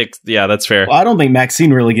fair. Well, I don't think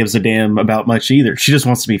Maxine really gives a damn about much either. She just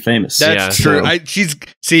wants to be famous. That's true.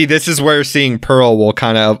 This is where seeing Pearl will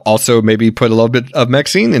kind of also maybe put a little bit of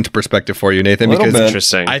Maxine into perspective for you, Nathan. Because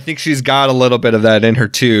interesting. I think she's got a little bit of that in her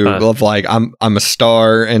too. Of I'm a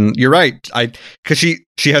star, and you're right. Because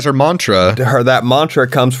she has her mantra. That mantra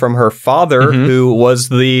comes from her father, who was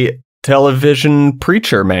the television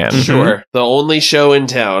preacher man. Sure. The only show in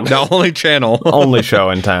town. The only channel. Only show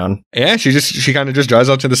in town. Yeah, she kind of just drives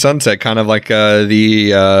out to the sunset, kind of like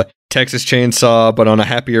the Texas Chainsaw, but on a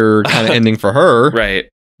happier kind of ending for her. Right.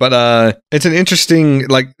 But it's an interesting,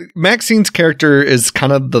 Maxine's character is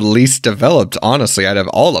kind of the least developed, honestly, out of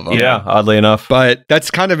all of them. Yeah, oddly enough. But that's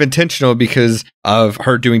kind of intentional because of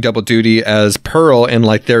her doing double duty as Pearl and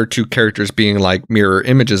their two characters being mirror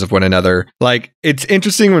images of one another. It's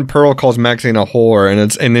interesting when Pearl calls Maxine a whore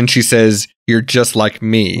and then she says, "You're just like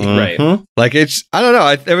me." Right. I don't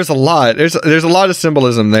know. There was a lot. There's a lot of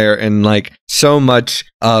symbolism there, and so much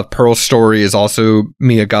of Pearl's story is also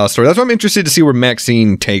Mia Goth's story. That's why I'm interested to see where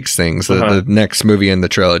Maxine takes things, the next movie in the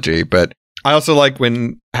trilogy. But I also like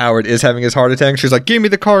when Howard is having his heart attack. She's like, "Give me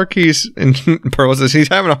the car keys," and Pearl says, "He's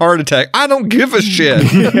having a heart attack." I don't give a shit.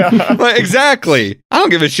 Exactly. I don't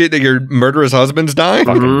give a shit that your murderous husband's dying.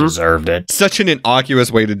 Fucking deserved it. Such an innocuous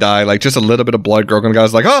way to die. Just a little bit of blood gurgling.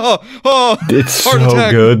 Guy's like, oh, it's so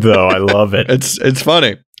good though. I love it. It's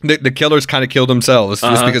funny. The killers kind of killed themselves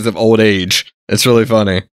just because of old age. It's really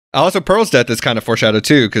funny. Also, Pearl's death is kind of foreshadowed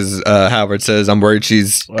too, because Howard says, "I'm worried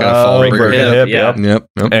she's gonna fall and break her hip." Yep.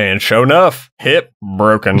 And sure enough, hip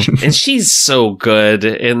broken. And she's so good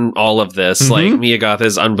in all of this. Mia Goth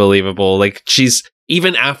is unbelievable. She's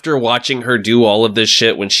even after watching her do all of this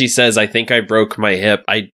shit. When she says, "I think I broke my hip,"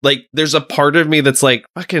 there's a part of me that's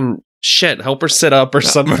fucking shit, help her sit up or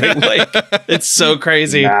something. It's so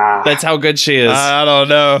crazy. That's how good she is. I don't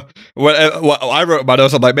know. What I wrote my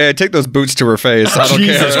notes, I'm like, man, take those boots to her face. I don't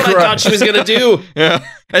care. That's what I thought she was gonna do. Yeah.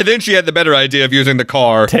 And then she had the better idea of using the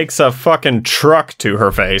car. Takes a fucking truck to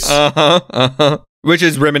her face. Which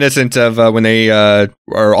is reminiscent of when they are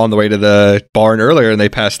on the way to the barn earlier and they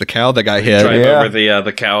pass the cow that got hit. Drive over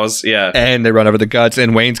the cows, and they run over the guts.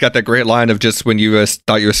 And Wayne's got that great line of just when you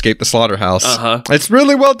thought you escaped the slaughterhouse. It's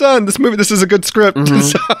really well done. This is a good script.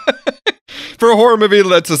 For a horror movie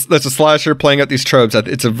that's a slasher playing out these tropes,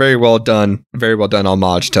 it's a very well done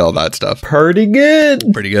homage to all that stuff. Pretty good.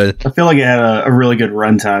 Pretty good. I feel like it had a really good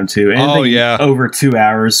runtime too. Anything over 2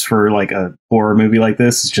 hours for a horror movie like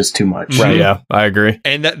this is just too much. Right? Yeah, I agree.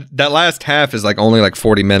 And that last half is like only like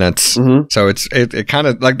 40 minutes, so it kind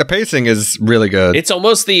of like the pacing is really good. It's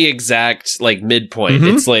almost the exact like midpoint.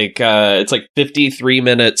 It's like 53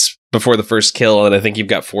 minutes before the first kill, and I think you've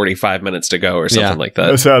got 45 minutes to go or something like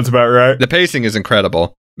that. That sounds about right. The pacing is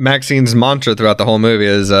incredible. Maxine's mantra throughout the whole movie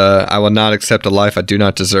is I will not accept a life I do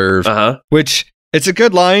not deserve, which it's a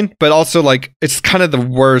good line, but also like it's kind of the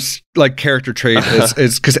worst like character trait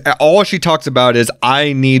is because all she talks about is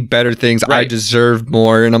I need better things, I deserve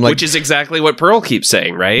more, and I'm like, which is exactly what Pearl keeps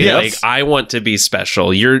saying, right? Yes. Like I want to be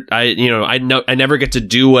special. I never get to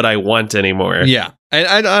do what I want anymore. Yeah. And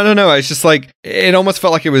I don't know. It's just like it almost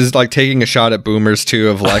felt like it was like taking a shot at boomers too.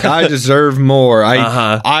 Of like I deserve more.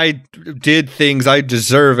 I did things I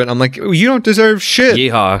deserve it. I'm like, you don't deserve shit.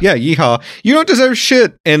 Yeehaw. Yeah, yeehaw. You don't deserve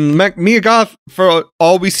shit. And Mia Goth, for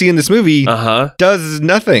all we see in this movie, does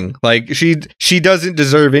nothing. Like she doesn't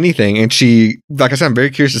deserve anything. And she, like I said, I'm very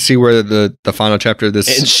curious to see where the final chapter of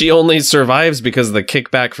this. And she only survives because of the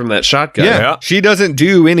kickback from that shotgun. Yeah, she doesn't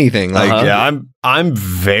do anything. Like I'm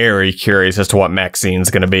very curious as to what Maxine's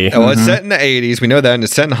going to be. Well, it's set in the 80s. We know that, and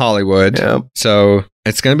it's set in Hollywood. Yep. So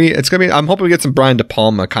it's gonna be. I'm hoping we get some Brian De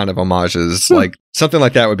Palma kind of homages, like something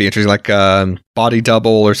like that would be interesting, like Body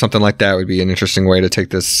Double or something like that would be an interesting way to take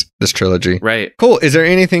this trilogy. Right. Cool. Is there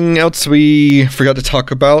anything else we forgot to talk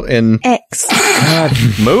about in X?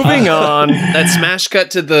 Moving on. That smash cut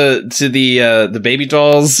to the baby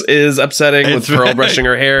dolls is upsetting with Pearl brushing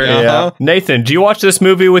her hair. Yeah. Nathan, do you watch this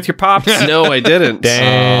movie with your pops? No, I didn't.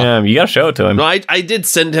 Damn, you gotta show it to him. No, I did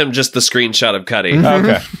send him just the screenshot of Cudi.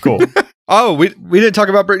 Okay, cool. Oh, we didn't talk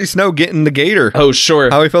about Brittany Snow getting the gator. Oh, sure.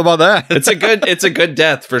 How we feel about that? It's a good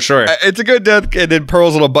death for sure. It's a good death, and then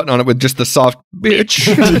Pearl's little button on it with just the soft bitch.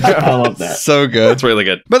 I love that. So good. It's really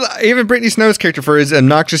good. But even Brittany Snow's character, for as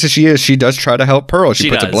obnoxious as she is, she does try to help Pearl. She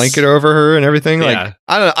puts a blanket over her and everything. Yeah. Like,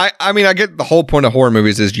 I don't know. I mean, I get the whole point of horror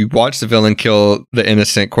movies is you watch the villain kill the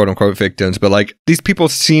innocent, quote unquote, victims. But like these people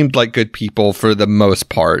seemed like good people for the most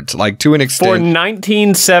part, like to an extent. For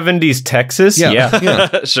 1970s Texas,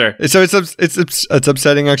 yeah. Sure. So it's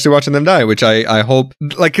upsetting actually watching them die, which I hope,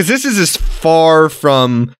 like, because this is as far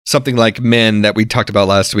from something like Men that we talked about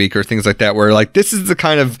last week or things like that, where like this is the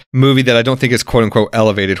kind of movie that I don't think is quote unquote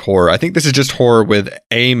elevated horror. I think this is just horror with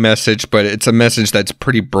a message, but it's a message that's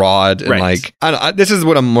pretty broad and like this is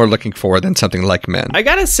what I'm more looking for than something like Men. I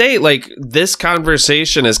gotta say, like, this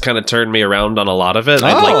conversation has kind of turned me around on a lot of it.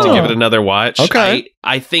 I'd like to give it another watch. Okay.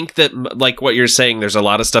 I think that, like what you're saying, there's a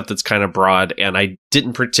lot of stuff that's kind of broad, and I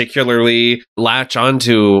didn't particularly latch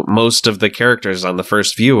onto most of the characters on the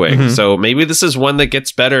first viewing. So maybe this is one that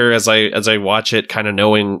gets better as I watch it, kind of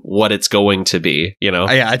knowing what it's going to be, you know?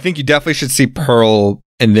 Yeah, I think you definitely should see Pearl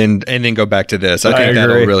and then go back to this. I think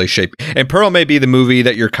that'll really shape. And Pearl may be the movie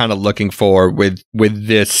that you're kind of looking for with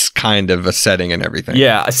this kind of a setting and everything.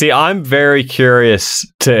 Yeah, see, I'm very curious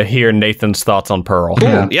to hear Nathan's thoughts on Pearl.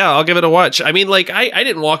 Cool. Yeah, I'll give it a watch. I mean, like, I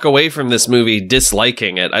didn't walk away from this movie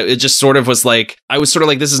disliking it. It just sort of was like, I was sort of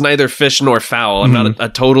like, this is neither fish nor fowl. I'm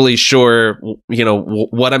not totally sure, you know,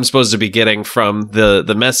 what I'm supposed to be getting from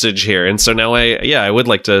the message here. And so now I would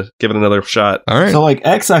like to give it another shot. All right. So like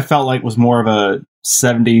X, I felt like was more of a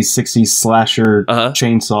 70s, 60s slasher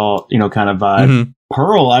chainsaw, you know, kind of vibe.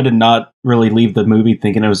 Pearl, I did not really leave the movie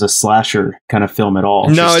thinking it was a slasher kind of film at all.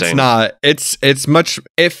 No, it's not. It's much.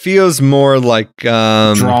 It feels more like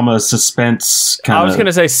drama, suspense. I was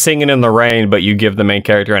gonna say Singing in the Rain, but you give the main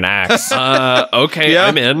character an axe. Okay, yeah,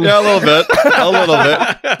 I'm in. Yeah, a little bit.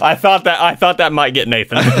 I thought that might get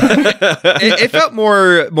Nathan. it felt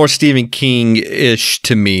more Stephen King-ish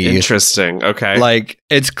to me. Interesting. Okay, like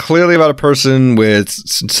it's clearly about a person with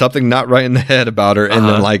something not right in the head about her, and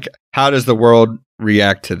then like, how does the world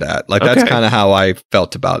react to that? Like, that's kind of how I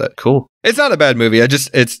felt about it. Cool. It's not a bad movie.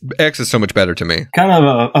 X is so much better to me. Kind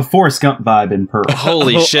of a Forrest Gump vibe in Pearl.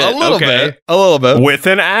 Holy shit. A little bit. With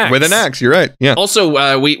an axe. You're right. Yeah.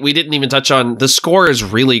 Also, we didn't even touch on the score is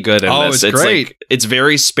really good in this. It's great. Like, it's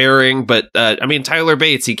very sparing, but I mean, Tyler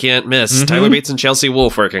Bates, he can't miss. Tyler Bates and Chelsea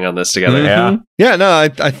Wolfe working on this together. Yeah, no,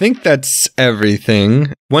 I think that's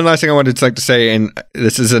everything. One last thing I wanted to say, and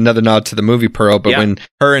this is another nod to the movie Pearl, but when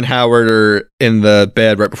her and Howard are in the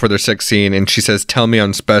bed right before their sex scene, and she says, "Tell me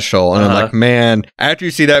I'm special," and I'm like, man, after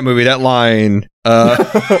you see that movie, that line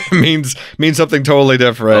means something totally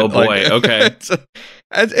different. Oh boy, like, okay.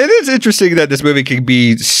 It is interesting that this movie can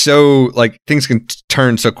be so, like, things can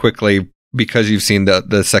turn so quickly because you've seen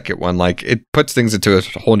the second one. Like, it puts things into a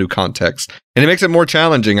whole new context. And it makes it more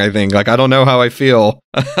challenging, I think. Like, I don't know how I feel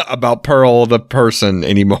about Pearl the person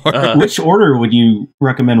anymore. Which order would you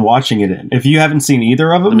recommend watching it in? If you haven't seen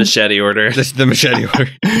either of them? The machete order. The machete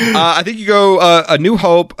order. I think you go A New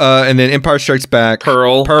Hope, and then Empire Strikes Back.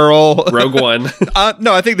 Pearl. Rogue One.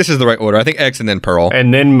 No, I think this is the right order. I think X and then Pearl.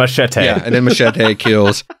 And then Machete. Yeah, and then Machete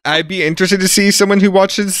kills. I'd be interested to see someone who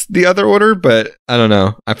watches the other order, but I don't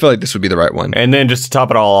know. I feel like this would be the right one. And then just to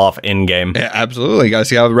top it all off, Endgame. Yeah, absolutely. Gotta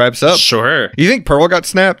see how it wraps up. Sure. You think Pearl got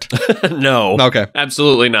snapped? No. Okay.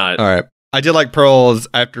 Absolutely not. All right. I did like Pearl's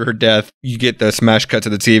after her death, you get the smash cut to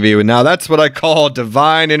the TV, and now that's what I call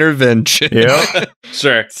divine intervention. Yeah.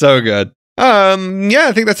 Sure. So good. Yeah,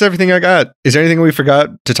 I think that's everything I got. Is there anything we forgot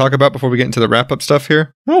to talk about before we get into the wrap-up stuff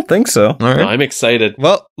here? I don't think so. All right. No, I'm excited.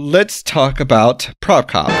 Well, let's talk about Prop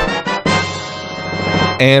Cop.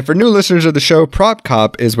 And for new listeners of the show, Prop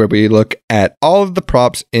Cop is where we look at all of the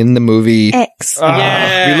props in the movie. X. We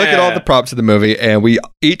look at all the props of the movie, and we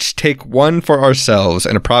each take one for ourselves.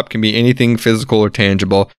 And a prop can be anything physical or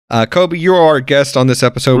tangible. Coby, you are our guest on this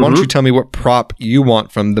episode. Why don't you tell me what prop you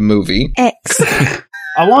want from the movie? X.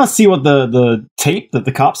 I want to see what the tape that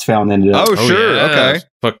the cops found ended up. Oh, sure. Yeah. Okay.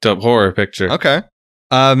 Fucked up horror picture. Okay.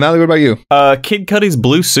 Mally, what about you? Kid Cudi's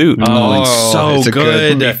blue suit. Oh, it's so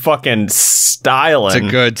good. Be fucking styling. It's a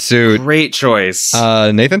good suit. Great choice.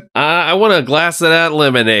 Nathan? I want a glass of that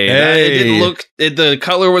lemonade. Hey. It didn't look. The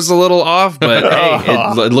color was a little off, but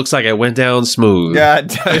hey, it looks like I went down smooth. Yeah.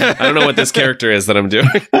 I don't know what this character is that I'm doing.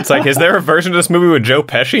 It's like, is there a version of this movie with Joe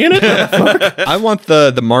Pesci in it? I want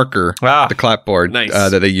the marker, the clapboard Nice.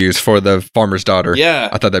 that they use for the farmer's daughter. Yeah.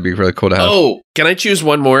 I thought that'd be really cool to have. Oh, can I choose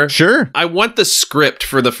one more? Sure. I want the script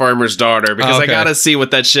for the farmer's daughter because I gotta see what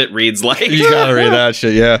that shit reads like. You gotta read that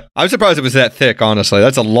shit, yeah. I'm surprised it was that thick, honestly.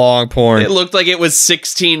 That's a long porn. It looked like it was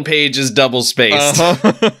 16 pages double spaced.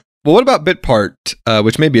 Well, what about bit part,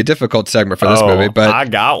 which may be a difficult segment for this movie, but I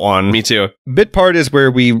got one. Me too. Bit part is where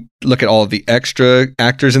we look at all of the extra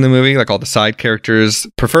actors in the movie, like all the side characters,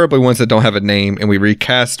 preferably ones that don't have a name, and we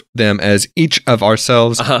recast them as each of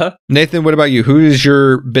ourselves. Nathan, what about you? Who is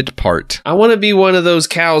your bit part? I want to be one of those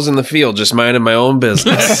cows in the field, just minding my own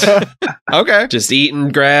business. Okay. Just eating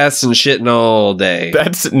grass and shitting all day.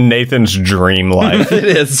 That's Nathan's dream life. It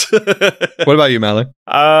is. What about you, Mally?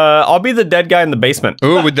 I'll be the dead guy in the basement.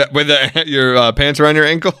 Ooh, with your pants around your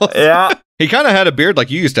ankles? Yeah. He kind of had a beard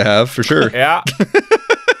like you used to have, for sure. Yeah.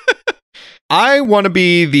 I want to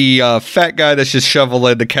be the fat guy that's just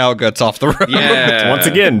shoveling the cow guts off the road. Yeah. Once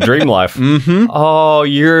again, dream life. Mm-hmm. Oh,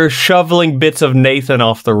 you're shoveling bits of Nathan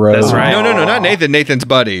off the road. That's right. No, not Nathan. Nathan's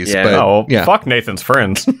buddies. Yeah. But, Fuck Nathan's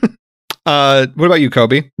friends. What about you,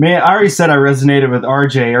 Coby? Man, I already said I resonated with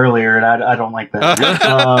RJ earlier, and I don't like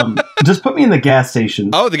that. Just put me in the gas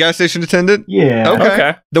station. Oh, the gas station attendant? Yeah.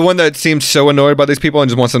 Okay. The one that seems so annoyed by these people and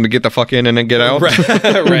just wants them to get the fuck in and then get out? Right.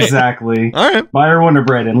 Exactly. All right. Buy her Wonder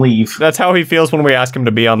Bread and leave. That's how he feels when we ask him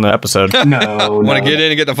to be on the episode. No. Want to get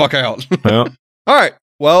in and get the fuck out. Yeah. All right.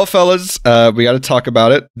 Well, fellas, we got to talk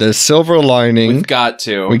about it. The silver lining. We've got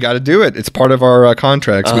to. We got to do it. It's part of our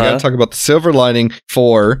contracts. We got to talk about the silver lining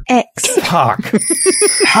for X. Fuck.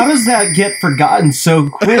 How does that get forgotten so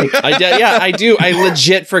quick? I do. I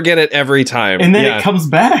legit forget it every time. And then it comes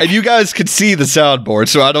back. And you guys could see the soundboard,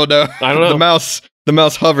 so I don't know. The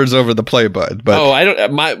mouse hovers over the play button. But I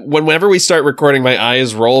don't. Whenever we start recording, my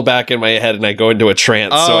eyes roll back in my head and I go into a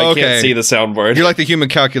trance, so I can't see the soundboard. You're like the human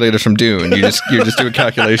calculators from Dune. You're just doing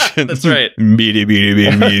calculations. That's right.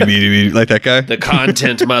 Like that guy. The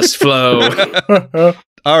content must flow.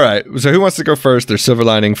 All right. So who wants to go first? Their silver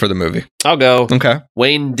lining for the movie. I'll go. Okay.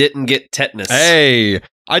 Wayne didn't get tetanus. Hey.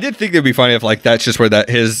 I did think it'd be funny if that's just where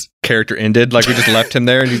his character ended. Like we just left him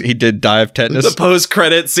there and he did die of tetanus. The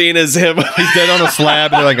post-credit scene is him. He's dead on a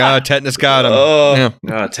slab and they're like, tetanus got him.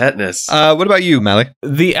 Oh, tetanus. What about you, Mally?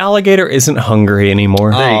 The alligator isn't hungry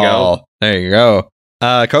anymore. There you go. There you go.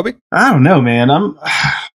 Coby? I don't know, man.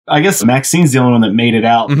 I guess Maxine's the only one that made it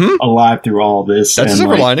out alive through all of this. That's a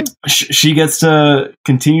silver lining. She gets to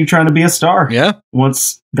continue trying to be a star. Yeah.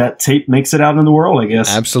 Once that tape makes it out in the world, I guess.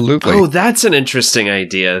 Absolutely. Oh, that's an interesting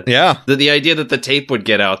idea. Yeah. The idea that the tape would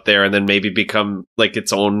get out there and then maybe become like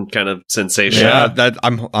its own kind of sensation. Yeah,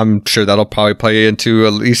 I'm sure that'll probably play into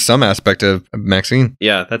at least some aspect of Maxine.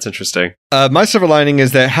 Yeah, that's interesting. My silver lining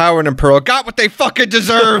is that Howard and Pearl got what they fucking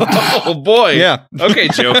deserved. Oh boy. Yeah. Okay,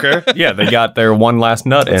 Joker. Yeah, they got their one last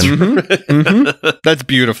nut in. That's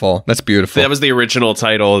beautiful. That's beautiful. That was the original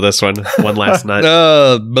title of this one. One Last Nut.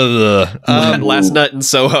 Last Nut and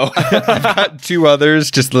Soda. Soho. I've got 2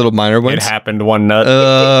 others, just little minor ones. It happened one nut.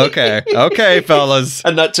 Okay, fellas.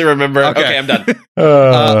 A nut to remember. Okay, I'm done.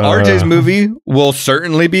 RJ's movie will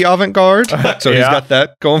certainly be avant-garde, so he's got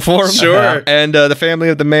that going for him. Sure. And the family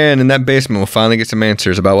of the man in that basement will finally get some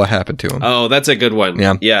answers about what happened to him. Oh, that's a good one.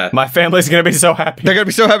 Yeah. My family's going to be so happy. They're going to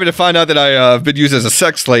be so happy to find out that I've been used as a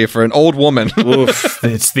sex slave for an old woman. Oof.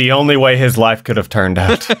 It's the only way his life could have turned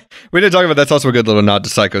out. We didn't talk about that's also a good little nod to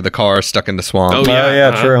Psycho, the car stuck in the swamp. Oh,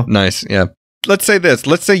 yeah. True. Nice, yeah. Let's say this.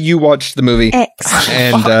 Let's say you watched the movie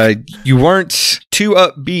and you weren't too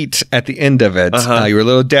upbeat at the end of it. You were a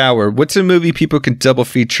little dour. What's a movie people can double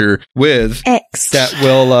feature with that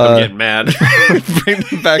will I'm getting mad. bring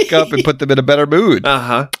them back up and put them in a better mood?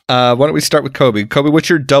 Why don't we start with Coby? Coby, what's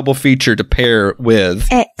your double feature to pair with?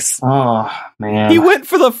 Oh, man. He went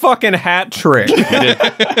for the fucking hat trick.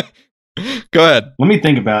 Go ahead. Let me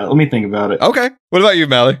think about it. Okay. What about you,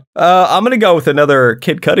 Mally? I'm going to go with another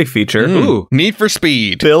Kid Cudi feature. Ooh. Need for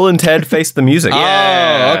Speed. Bill and Ted Face the Music.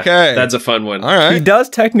 Yeah. Oh, okay. That's a fun one. All right. He does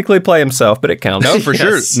technically play himself, but it counts. No, for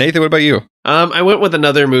sure. Nathan, what about you? I went with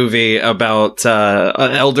another movie about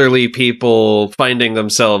elderly people finding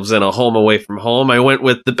themselves in a home away from home. I went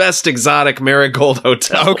with The Best Exotic Marigold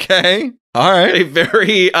Hotel. Okay. All right. A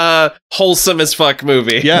very wholesome as fuck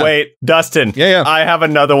movie. Yeah. Wait, Dustin. Yeah. I have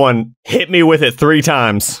another one. Hit me with it 3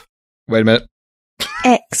 times. Wait a minute.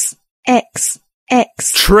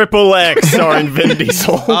 Triple X starring Vin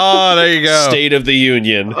Diesel. Oh, there you go. State of the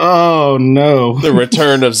Union. Oh, no. The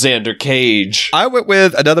Return of Xander Cage. I went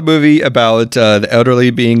with another movie about the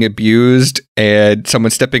elderly being abused and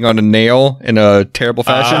someone stepping on a nail in a terrible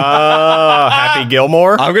fashion. Happy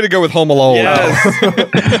Gilmore? I'm going to go with Home Alone.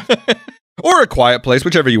 Yes. Or A Quiet Place,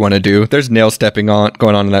 whichever you want to do. There's nail stepping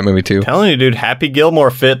going on in that movie, too. Telling you, dude, Happy Gilmore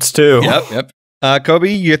fits, too. Yep.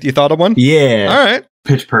 Coby, you thought of one? Yeah. All right.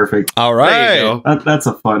 Pitch Perfect. All right. There you go. That's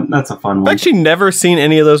a fun one. I've actually never seen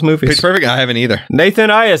any of those movies. Pitch Perfect? I haven't either. Nathan,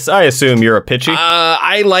 I assume you're a pitchy.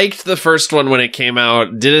 I liked the first one when it came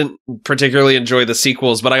out. Didn't particularly enjoy the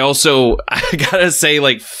sequels, but I gotta say,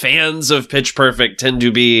 like, fans of Pitch Perfect tend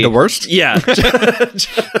to be the worst? Yeah.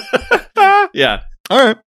 Yeah. All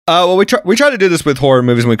right. Well, we try to do this with horror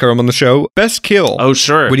movies when we cover them on the show. Best kill. Oh,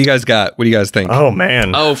 sure. What do you guys got? What do you guys think? Oh,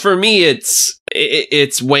 man. Oh, for me,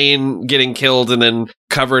 it's Wayne getting killed and then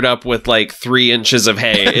covered up with like 3 inches of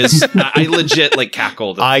hay. I legit like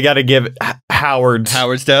cackled. I gotta give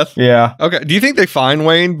Howard's death. Yeah. Okay. Do you think they find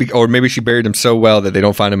Wayne, or maybe she buried him so well that they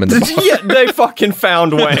don't find him in the body? Yeah, they fucking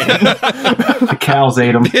found Wayne. The cows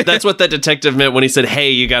ate him. That's what that detective meant when he said,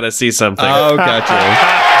 "Hey, you got to see something." Oh, gotcha.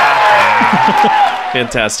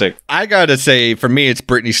 Fantastic. I gotta say, for me, it's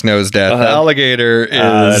Brittany Snow's death. The alligator is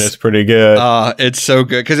that is pretty good. It's so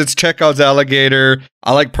good because it's Chekhov's alligator.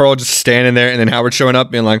 I like Pearl just standing there and then Howard showing up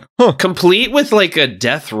being like, huh. Complete with like a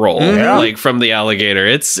death roll, like from the alligator.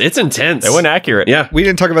 It's intense. They went accurate. Yeah. We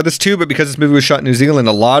didn't talk about this too, but because this movie was shot in New Zealand,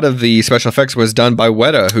 a lot of the special effects was done by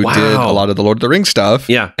Weta, who did a lot of the Lord of the Rings stuff.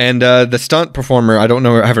 Yeah. And the stunt performer, I don't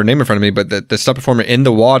know, I have her name in front of me, but the stunt performer in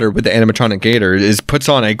the water with the animatronic gator puts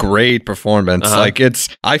on a great performance. Like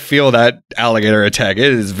I feel that alligator attack.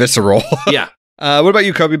 It is visceral. Yeah. What about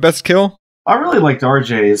you, Coby? Best kill? I really liked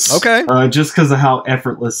RJ's. Okay. Just because of how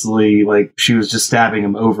effortlessly, like, she was just stabbing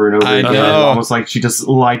him over and over again. Almost like she just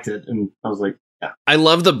liked it. And I was like, yeah. I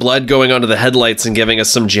love the blood going onto the headlights and giving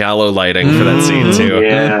us some giallo lighting for that scene, too.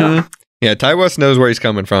 Yeah. Yeah, Ty West knows where he's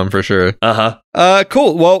coming from, for sure.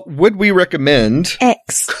 Cool. Well, would we recommend...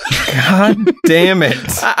 God damn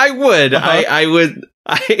it. I would.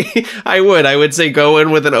 I would say go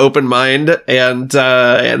in with an open mind, and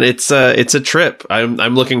it's a trip.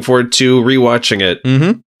 I'm looking forward to rewatching it.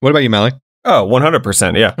 What about you, Mally? Oh,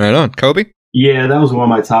 100%. Yeah. Right on. Coby? Yeah, that was one of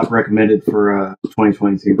my top recommended for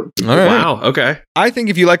 2022. All right. Wow. Okay. I think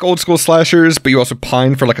if you like old school slashers, but you also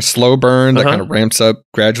pine for like a slow burn that kind of ramps up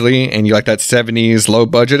gradually, and you like that 70s low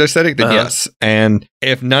budget aesthetic, then yes. And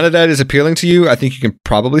if none of that is appealing to you, I think you can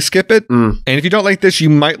probably skip it. And if you don't like this, you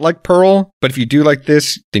might like Pearl. But if you do like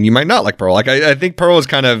this, then you might not like Pearl. Like I think Pearl is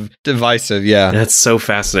kind of divisive. Yeah. That's so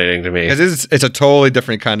fascinating to me. Because it's a totally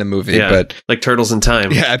different kind of movie. Yeah. But like Turtles in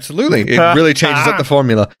Time. Yeah, absolutely. It really changes up the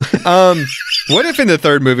formula. What if in the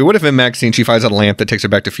third movie, what if in Maxine she finds a lamp that takes her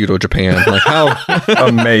back to feudal Japan? Like how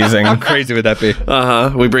amazing. How crazy would that be?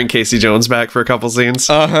 We bring Casey Jones back for a couple scenes.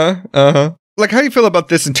 Like, how do you feel about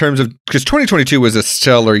this in terms of, because 2022 was a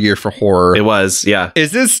stellar year for horror. It was, yeah.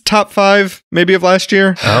 Is this top 5 maybe of last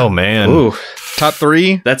year? Oh, man. Ooh. Top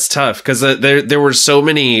 3? That's tough, because there were so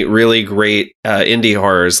many really great indie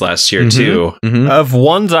horrors last year, too. Of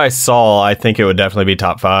ones I saw, I think it would definitely be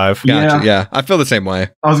top 5. Gotcha. Yeah. I feel the same way.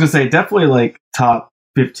 I was going to say, definitely like top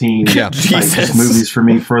 15 Jesus. movies for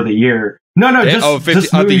me for the year. No, just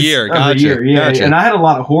 50 of the year. Gotcha. Yeah, gotcha. And I had a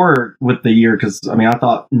lot of horror with the year because I mean I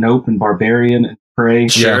thought Nope and Barbarian and Prey.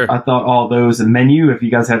 Sure. I thought all those and Menu. If you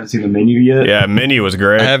guys haven't seen the Menu yet, Yeah, Menu was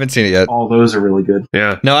great. I haven't seen it yet. all those are really good.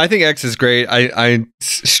 Yeah. No, I think X is great. I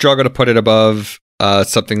struggle to put it above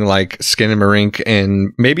something like Skin and Marink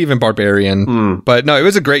and maybe even Barbarian. But no, it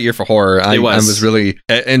was a great year for horror. I was really,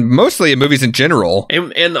 and mostly in movies in general.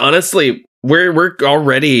 And honestly, we're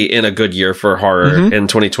already in a good year for horror in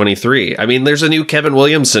 2023. I mean, there's a new Kevin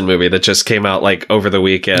Williamson movie that just came out like over the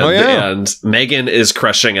weekend, and Megan is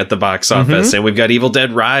crushing at the box office, and we've got Evil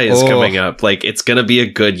Dead Rise coming up. Like, it's gonna be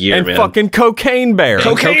a good year, and man. Fucking Cocaine Bear.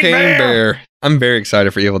 Cocaine Bear. I'm very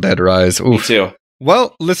excited for Evil Dead Rise. Oof. Me too.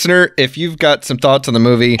 Well, listener, if you've got some thoughts on the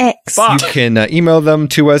movie, you can email them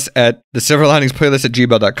to us at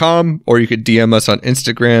thesilverliningsplaylist@gmail.com, or you could DM us on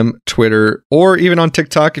Instagram, Twitter, or even on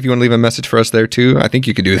TikTok if you want to leave a message for us there too. I think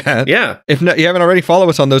you could do that. Yeah. If not, you haven't already, follow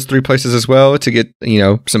us on those 3 places as well to get,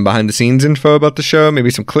 some behind the scenes info about the show,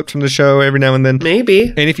 maybe some clips from the show every now and then. Maybe.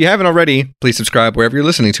 And if you haven't already, please subscribe wherever you're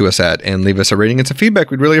listening to us at and leave us a rating and some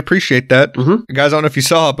feedback. We'd really appreciate that. Guys, I don't know if you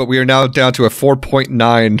saw it, but we are now down to a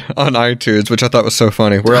 4.9 on iTunes, which I thought was so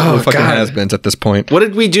funny. We're fucking has-beens at this point. What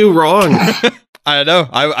did we do wrong? I don't know.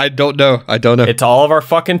 I don't know. I don't know. It's all of our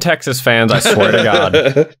fucking Texas fans, I swear to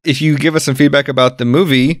God. If you give us some feedback about the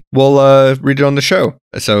movie, we'll read it on the show.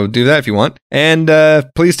 So do that if you want. And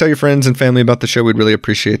please tell your friends and family about the show. We'd really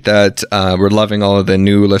appreciate that. We're loving all of the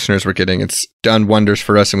new listeners we're getting. It's done wonders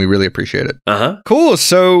for us, and we really appreciate it. Cool.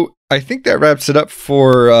 So I think that wraps it up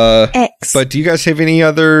for X. But do you guys have any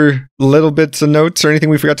other little bits of notes or anything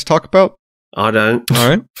we forgot to talk about? I don't. All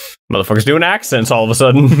right. Motherfuckers doing accents all of a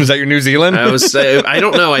sudden. Is that your New Zealand? I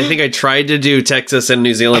don't know. I think I tried to do Texas and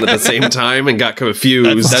New Zealand at the same time and got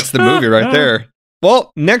confused. That's the movie right there.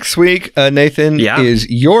 Well, next week, Nathan, is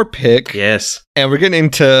your pick. Yes. And we're getting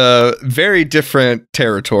into very different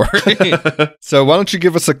territory. So why don't you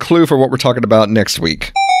give us a clue for what we're talking about next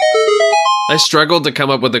week? I struggled to come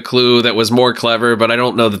up with a clue that was more clever, but I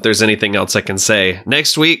don't know that there's anything else I can say.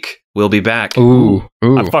 Next week, we'll be back. Ooh.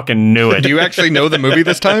 I fucking knew it. Do you actually know the movie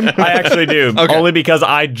this time? I actually do. Okay. Only because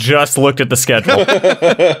I just looked at the schedule.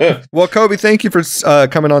 Well, Coby, thank you for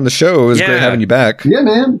coming on the show. It was great having you back. Yeah,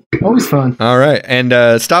 man. Always fun. All right.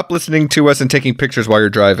 And stop listening to us and taking pictures while you're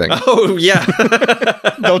driving. Oh, yeah.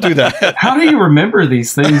 Don't do that. How do you remember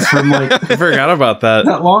these things from like... I forgot about that.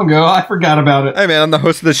 Not long ago. I forgot about it. Hey, man, I'm the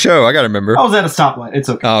host of the show. I got to remember. I was at a stoplight. It's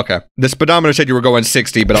okay. Oh, okay. The speedometer said you were going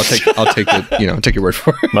 60, but I'll take it, take your word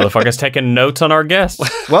for it. Motherfuckers taking notes on our guests.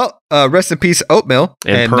 Well, rest in peace, Oatmeal.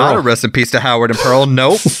 And not a rest in peace to Howard and Pearl.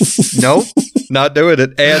 Nope. Nope. Not doing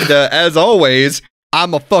it. And as always,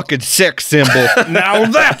 I'm a fucking sex symbol. Now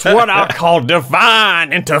that's what I call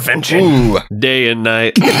divine intervention. Ooh. Day and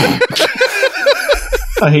night.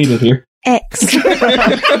 I hate it here. X.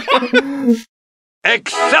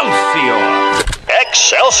 Excelsior!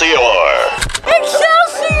 Excelsior!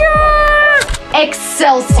 Excelsior!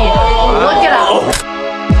 Excelsior! Look it up.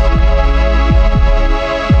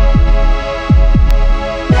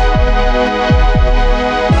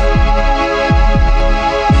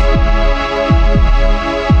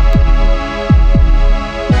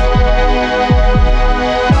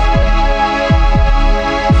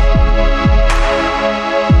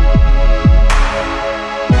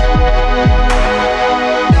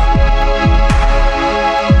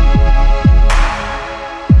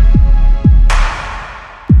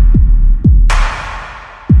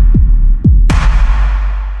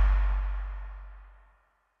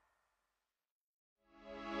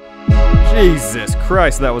 Jesus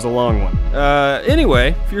Christ, that was a long one.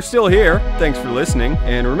 Anyway, if you're still here, thanks for listening.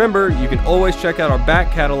 And remember, you can always check out our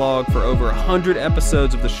back catalog for over 100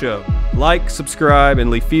 episodes of the show. Like, subscribe, and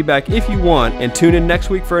leave feedback if you want. And tune in next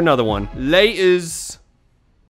week for another one. Laters!